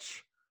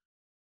watch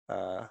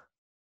uh,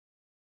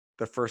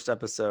 the first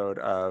episode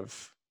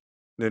of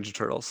Ninja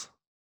Turtles.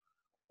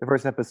 The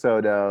first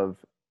episode of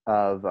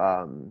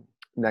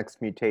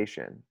Next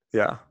Mutation.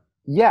 Yeah.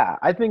 Yeah,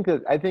 I think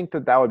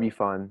that would be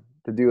fun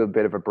to do a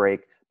bit of a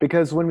break,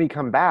 because when we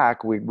come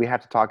back, we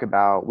have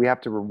to we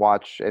have to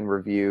watch and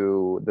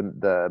review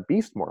the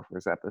Beast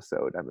Morphers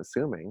episode. I'm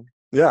assuming.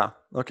 Yeah.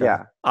 Okay.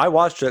 Yeah, I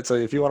watched it, so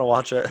if you want to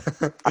watch it,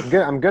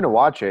 I'm gonna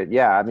watch it.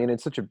 Yeah, I mean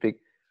it's such a big.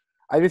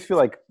 I just feel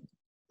like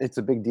it's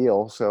a big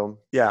deal. So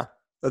yeah,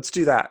 let's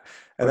do that,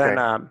 and then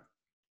okay,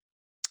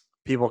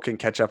 people can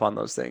catch up on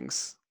those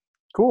things.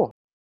 cool.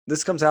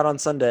 This comes out on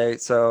Sunday,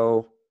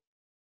 so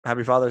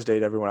happy Father's Day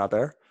to everyone out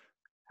there.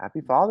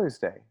 Happy Father's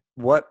Day.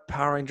 What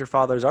Power Ranger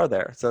fathers are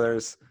there? So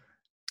there's A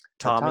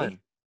ton. Tommy.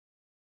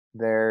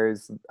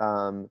 There's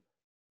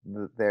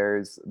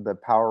there's the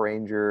Power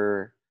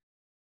Ranger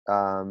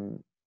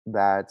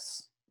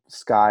that's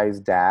Sky's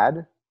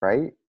dad,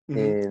 right? Mm-hmm.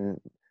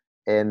 In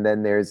And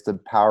then there's the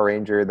Power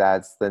Ranger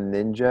that's the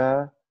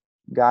ninja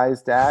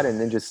guy's dad and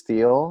Ninja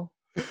Steel.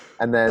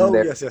 And then Oh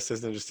there yes, yes,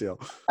 yes, Ninja Steel.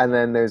 and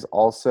then there's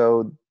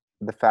also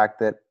the fact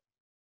that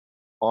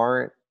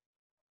aren't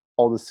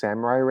all the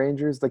Samurai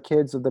Rangers the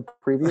kids of the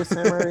previous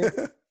Samurai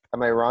Rangers?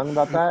 Am I wrong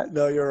about that?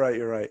 No, you're right.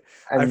 You're right.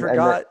 I And that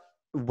forgot.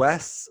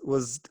 Wes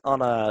was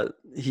on a.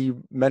 He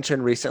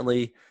mentioned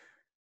recently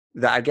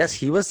that I guess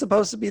he was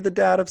supposed to be the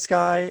dad of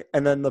Sky,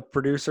 and then the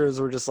producers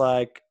were just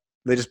like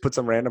they just put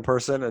some random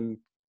person and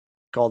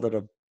called it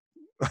a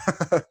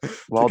the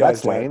well, guy's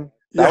that's dad. lame.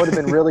 That Yeah, would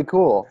have been really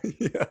cool.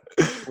 yeah.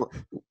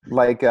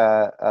 Like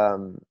oh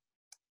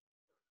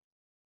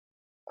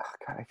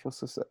God, I feel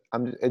so sick.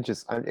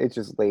 It's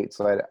just late,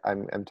 so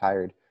I'm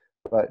tired.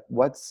 But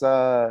what's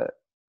her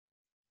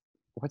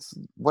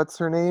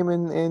name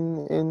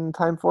in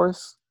Time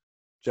Force?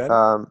 Jen.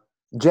 Um,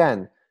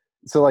 Jen.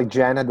 So like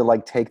Jen had to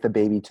like take the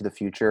baby to the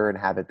future and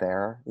have it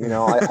there.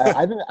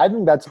 I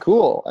think that's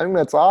cool. I think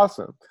that's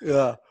awesome.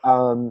 Yeah.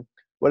 Um,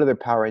 what other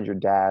Power Ranger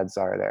dads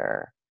are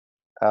there?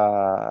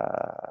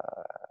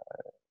 Uh,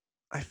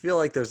 I feel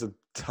like there's a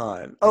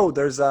ton. Oh,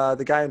 there's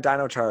the guy in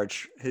Dino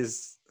Charge.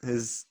 His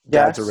dad's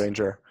a yes,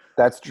 ranger.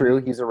 that's true.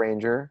 Hmm. He's a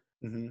ranger.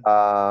 Hmm.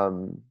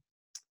 Um,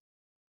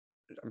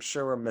 I'm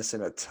sure we're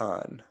missing a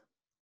ton.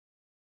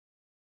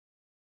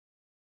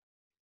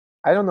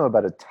 I don't know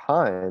about a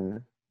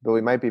ton, but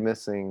we might be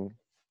missing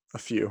A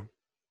few.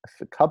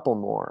 a couple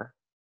more.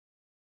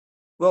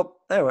 Well,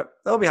 anyway,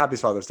 that'll be Happy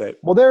Father's Day.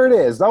 Well, there it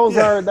is.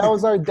 Yeah. That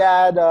was our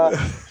dad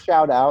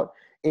shout out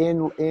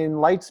in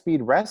Lightspeed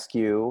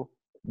Rescue.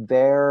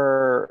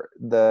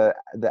 The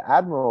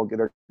admiral,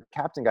 their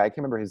captain guy. I can't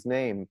remember his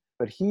name,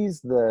 but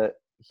he's the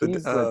Oh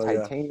yeah.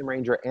 Titanium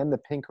Ranger and the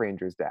Pink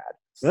Ranger's dad.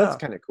 So that's Yeah,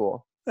 kind of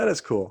cool. that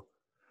is cool.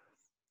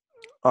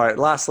 All right.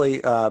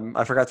 Lastly,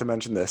 I forgot to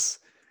mention this.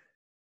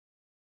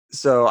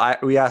 So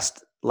we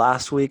asked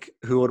last week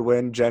who would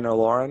win, Jen or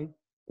Lauren.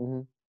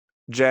 Hmm.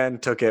 Jen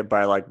took it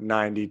by like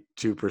 92%.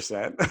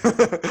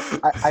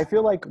 I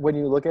feel like when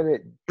you look at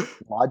it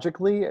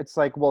logically, it's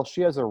like, well, she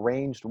has a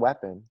ranged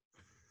weapon.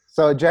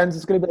 So Jen's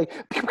just going to be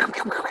like,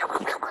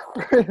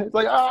 it's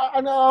like,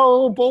 ah,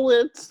 no,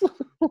 bullets.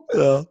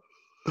 Yeah.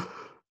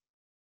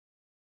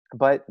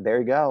 But there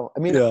you go.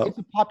 I mean, Yeah. it's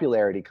a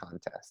popularity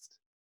contest.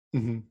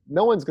 Hmm.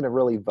 No one's going to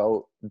really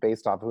vote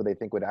based off who they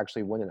think would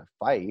actually win in a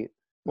fight.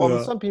 Well,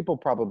 Yeah. some people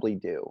probably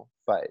do,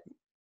 but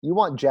you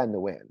want Jen to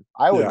win.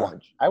 Yeah.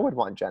 I would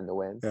want Jen to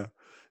win. Yeah.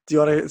 Do you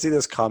want to see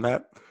this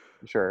comment?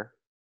 Sure.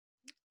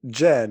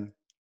 Jen,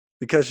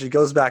 because she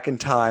goes back in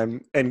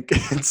time and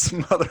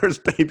smothers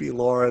baby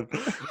Lauren.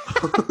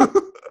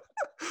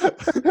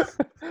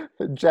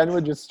 Jen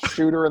would just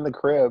shoot her in the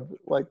crib.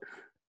 Like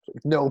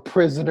no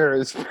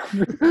prisoners.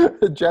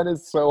 Jen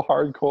is so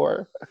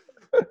hardcore.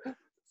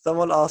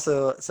 Someone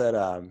also said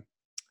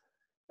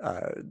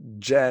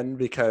Jen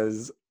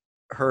because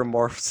her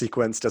morph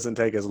sequence doesn't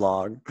take as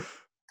long.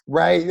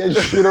 Right? And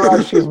shoot her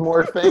as she's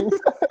morphing.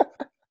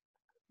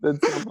 That's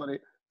so funny.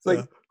 It's like,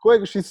 Yeah.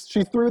 quick,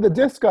 she threw the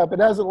disc up. It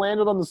hasn't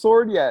landed on the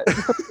sword yet.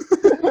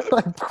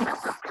 Like,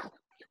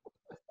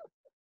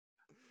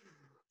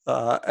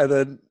 And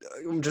then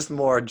just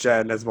more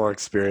Jen has more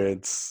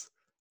experience.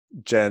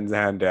 Jen's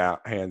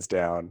hands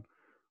down.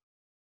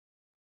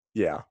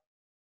 Yeah.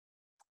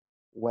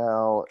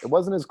 well, it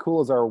wasn't as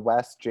cool as our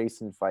Wes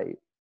Jason fight.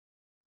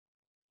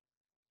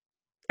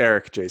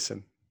 Eric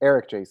Jason.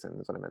 Eric Jason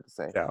is what I meant to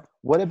say. Yeah.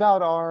 What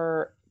about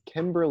our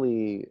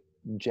Kimberly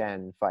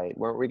Jen fight?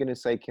 Weren't we going to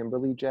say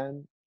Kimberly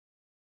Jen?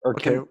 Or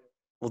Okay.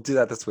 We'll do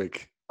that this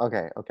week.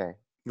 Okay.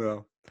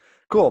 No.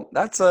 Cool.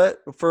 That's it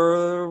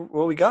for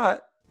what we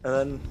got. And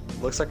then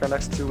looks like our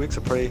next 2 weeks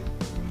are pretty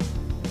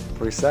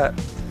set.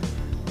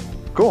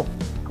 Cool.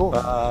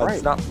 Right.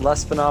 It's not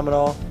less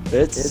phenomenal.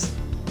 It's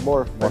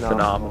More more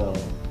phenomenal.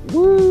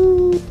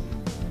 Woo!